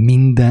 hogy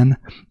minden,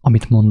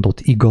 amit mondott,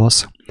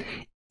 igaz,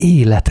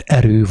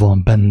 életerő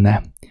van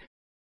benne.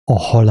 A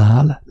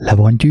halál le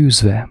van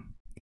győzve,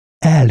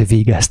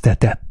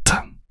 elvégeztetett.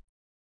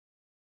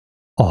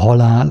 A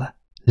halál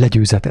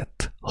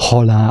legyőzetett.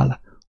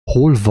 Halál,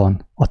 hol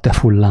van a te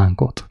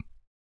fullánkod?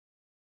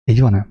 Így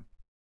van-e?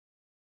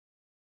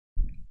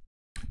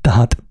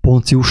 Tehát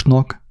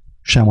Ponciusnak,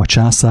 sem a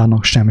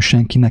császárnak, sem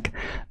senkinek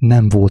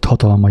nem volt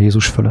hatalma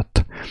Jézus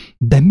fölött.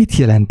 De mit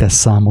jelent ez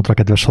számodra,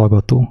 kedves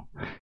hallgató?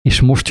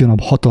 És most jön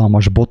a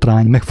hatalmas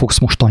botrány, meg fogsz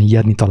mostan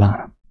ijedni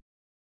talán.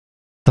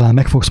 Talán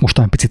meg fogsz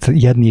mostan picit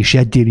ijedni, és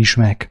jegyél is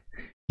meg.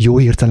 Jó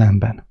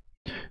értelemben.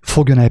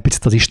 Fogjon el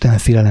picit az Isten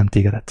félelem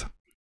tégedet.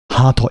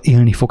 Hát, ha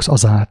élni fogsz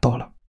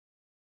azáltal.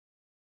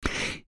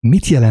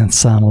 Mit jelent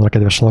számodra,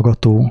 kedves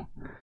hallgató,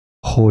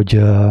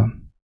 hogy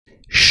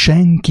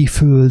senki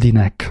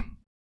földinek,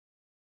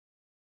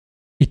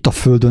 itt a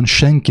földön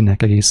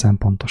senkinek egészen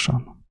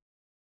pontosan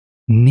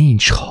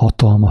nincs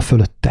hatalma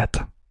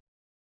fölötted,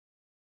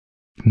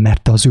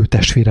 mert te az ő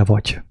testvére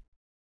vagy.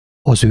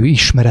 Az ő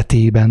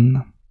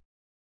ismeretében,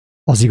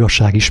 az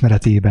igazság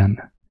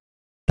ismeretében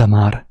te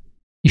már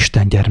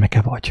Isten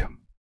gyermeke vagy.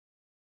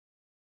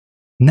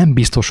 Nem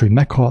biztos, hogy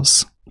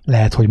meghalsz,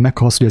 lehet, hogy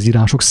meghalsz, hogy az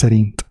írások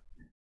szerint,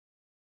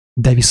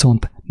 de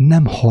viszont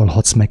nem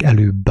halhatsz meg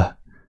előbb,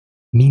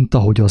 mint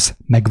ahogy az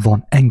meg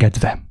van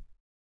engedve.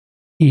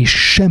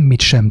 És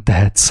semmit sem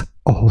tehetsz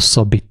a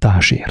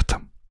hosszabbításért.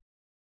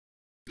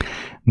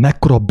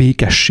 Mekkora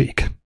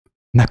békesség,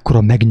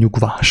 mekkora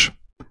megnyugvás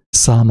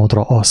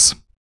számodra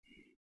az,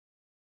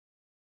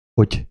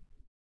 hogy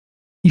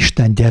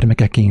Isten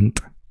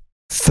gyermekeként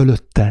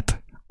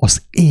fölötted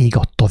az ég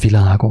adta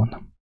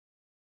világon.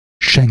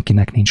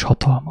 Senkinek nincs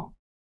hatalma.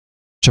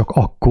 Csak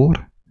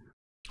akkor,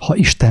 ha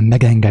Isten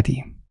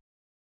megengedi.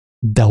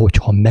 De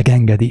hogyha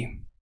megengedi,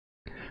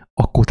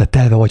 akkor te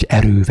telve vagy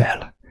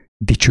erővel,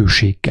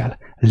 dicsőséggel,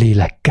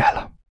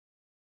 lélekkel,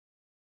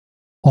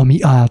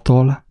 ami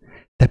által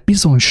te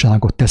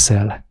bizonyságot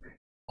teszel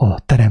a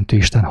Teremtő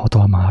Isten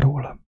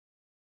hatalmáról.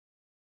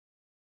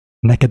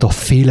 Neked a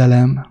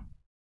félelem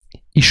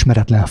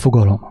ismeretlen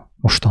fogalom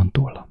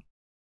mostantól.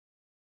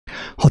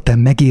 Ha te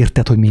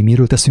megérted, hogy mi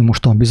miről teszünk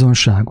mostan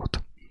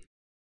bizonyságot,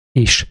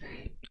 és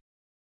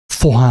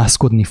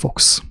fohászkodni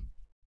fogsz,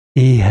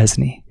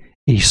 éhezni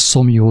és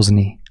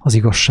szomjózni az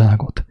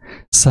igazságot,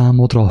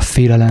 számodra a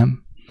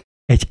félelem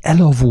egy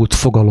elavult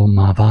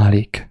fogalommá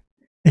válik,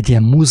 egy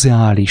ilyen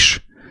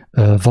muzeális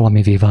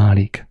valamivé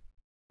válik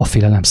a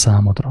félelem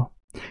számodra.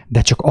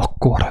 De csak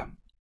akkor,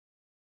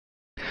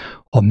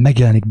 ha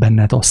megjelenik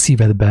benned a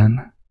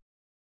szívedben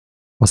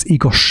az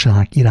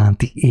igazság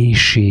iránti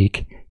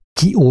éhség,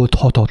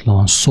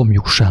 kioldhatatlan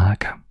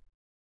szomjúság,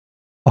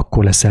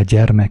 akkor leszel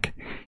gyermek,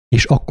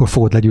 és akkor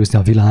fogod legyőzni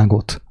a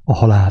világot, a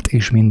halált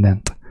és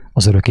mindent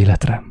az örök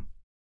életre.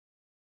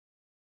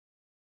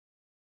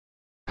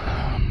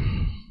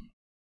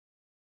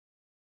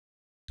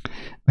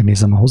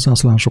 Megnézem a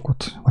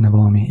hozzászólásokat, van-e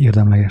valami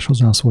érdemleges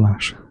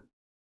hozzászólás?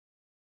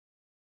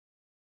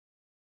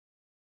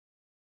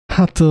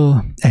 Hát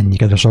ennyi,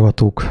 kedves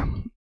hallgatók.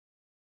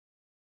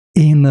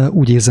 Én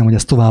úgy érzem, hogy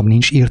ez tovább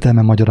nincs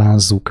értelme,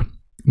 magyarázzuk,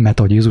 mert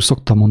ahogy Jézus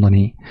szokta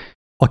mondani,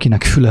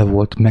 akinek füle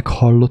volt,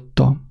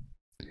 meghallotta,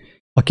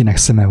 akinek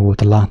szeme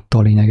volt, látta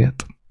a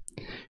lényeget,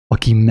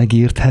 aki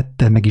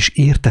megérthette, meg is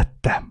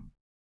értette.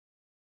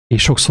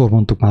 És sokszor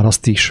mondtuk már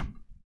azt is,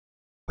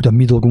 hogy a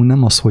mi dolgunk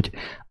nem az, hogy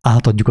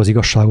átadjuk az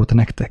igazságot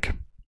nektek.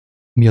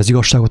 Mi az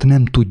igazságot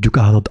nem tudjuk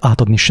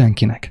átadni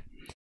senkinek.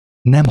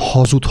 Nem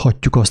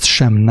hazudhatjuk azt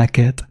sem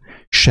neked,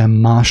 sem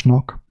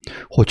másnak,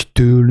 hogy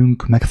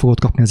tőlünk meg fogod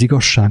kapni az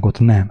igazságot,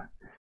 nem.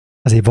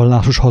 Ez egy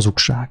vallásos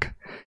hazugság.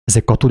 Ez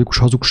egy katolikus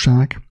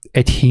hazugság,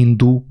 egy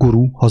hindu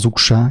guru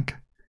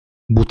hazugság,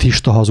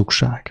 buddhista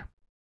hazugság.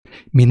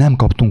 Mi nem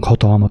kaptunk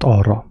hatalmat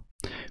arra,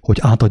 hogy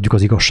átadjuk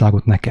az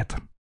igazságot neked.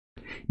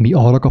 Mi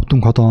arra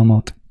kaptunk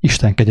hatalmat,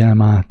 Isten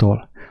kegyelme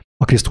által,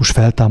 a Krisztus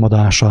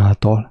feltámadása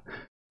által,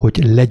 hogy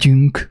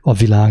legyünk a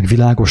világ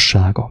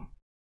világossága.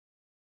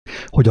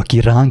 Hogy aki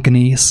ránk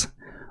néz,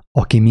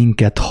 aki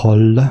minket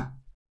hall,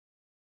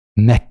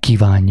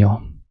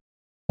 megkívánja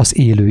az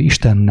élő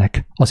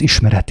Istennek az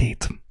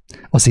ismeretét,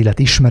 az élet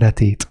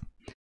ismeretét,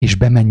 és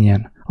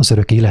bemenjen az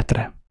örök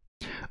életre.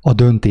 A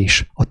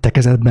döntés a te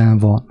kezedben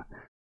van,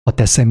 ha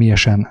te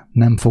személyesen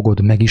nem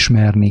fogod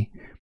megismerni,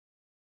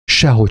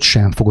 sehogy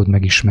sem fogod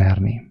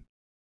megismerni.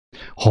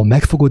 Ha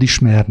meg fogod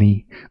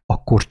ismerni,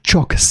 akkor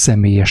csak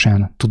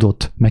személyesen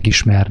tudod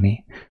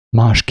megismerni,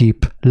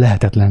 másképp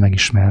lehetetlen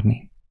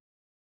megismerni.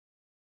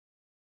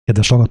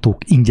 Kedves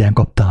hallgatók, ingyen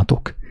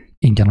kaptátok,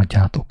 ingyen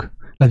adjátok.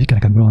 Levike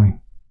neked valami?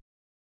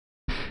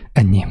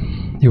 Ennyi.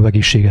 Jó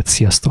egészséget,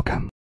 sziasztok!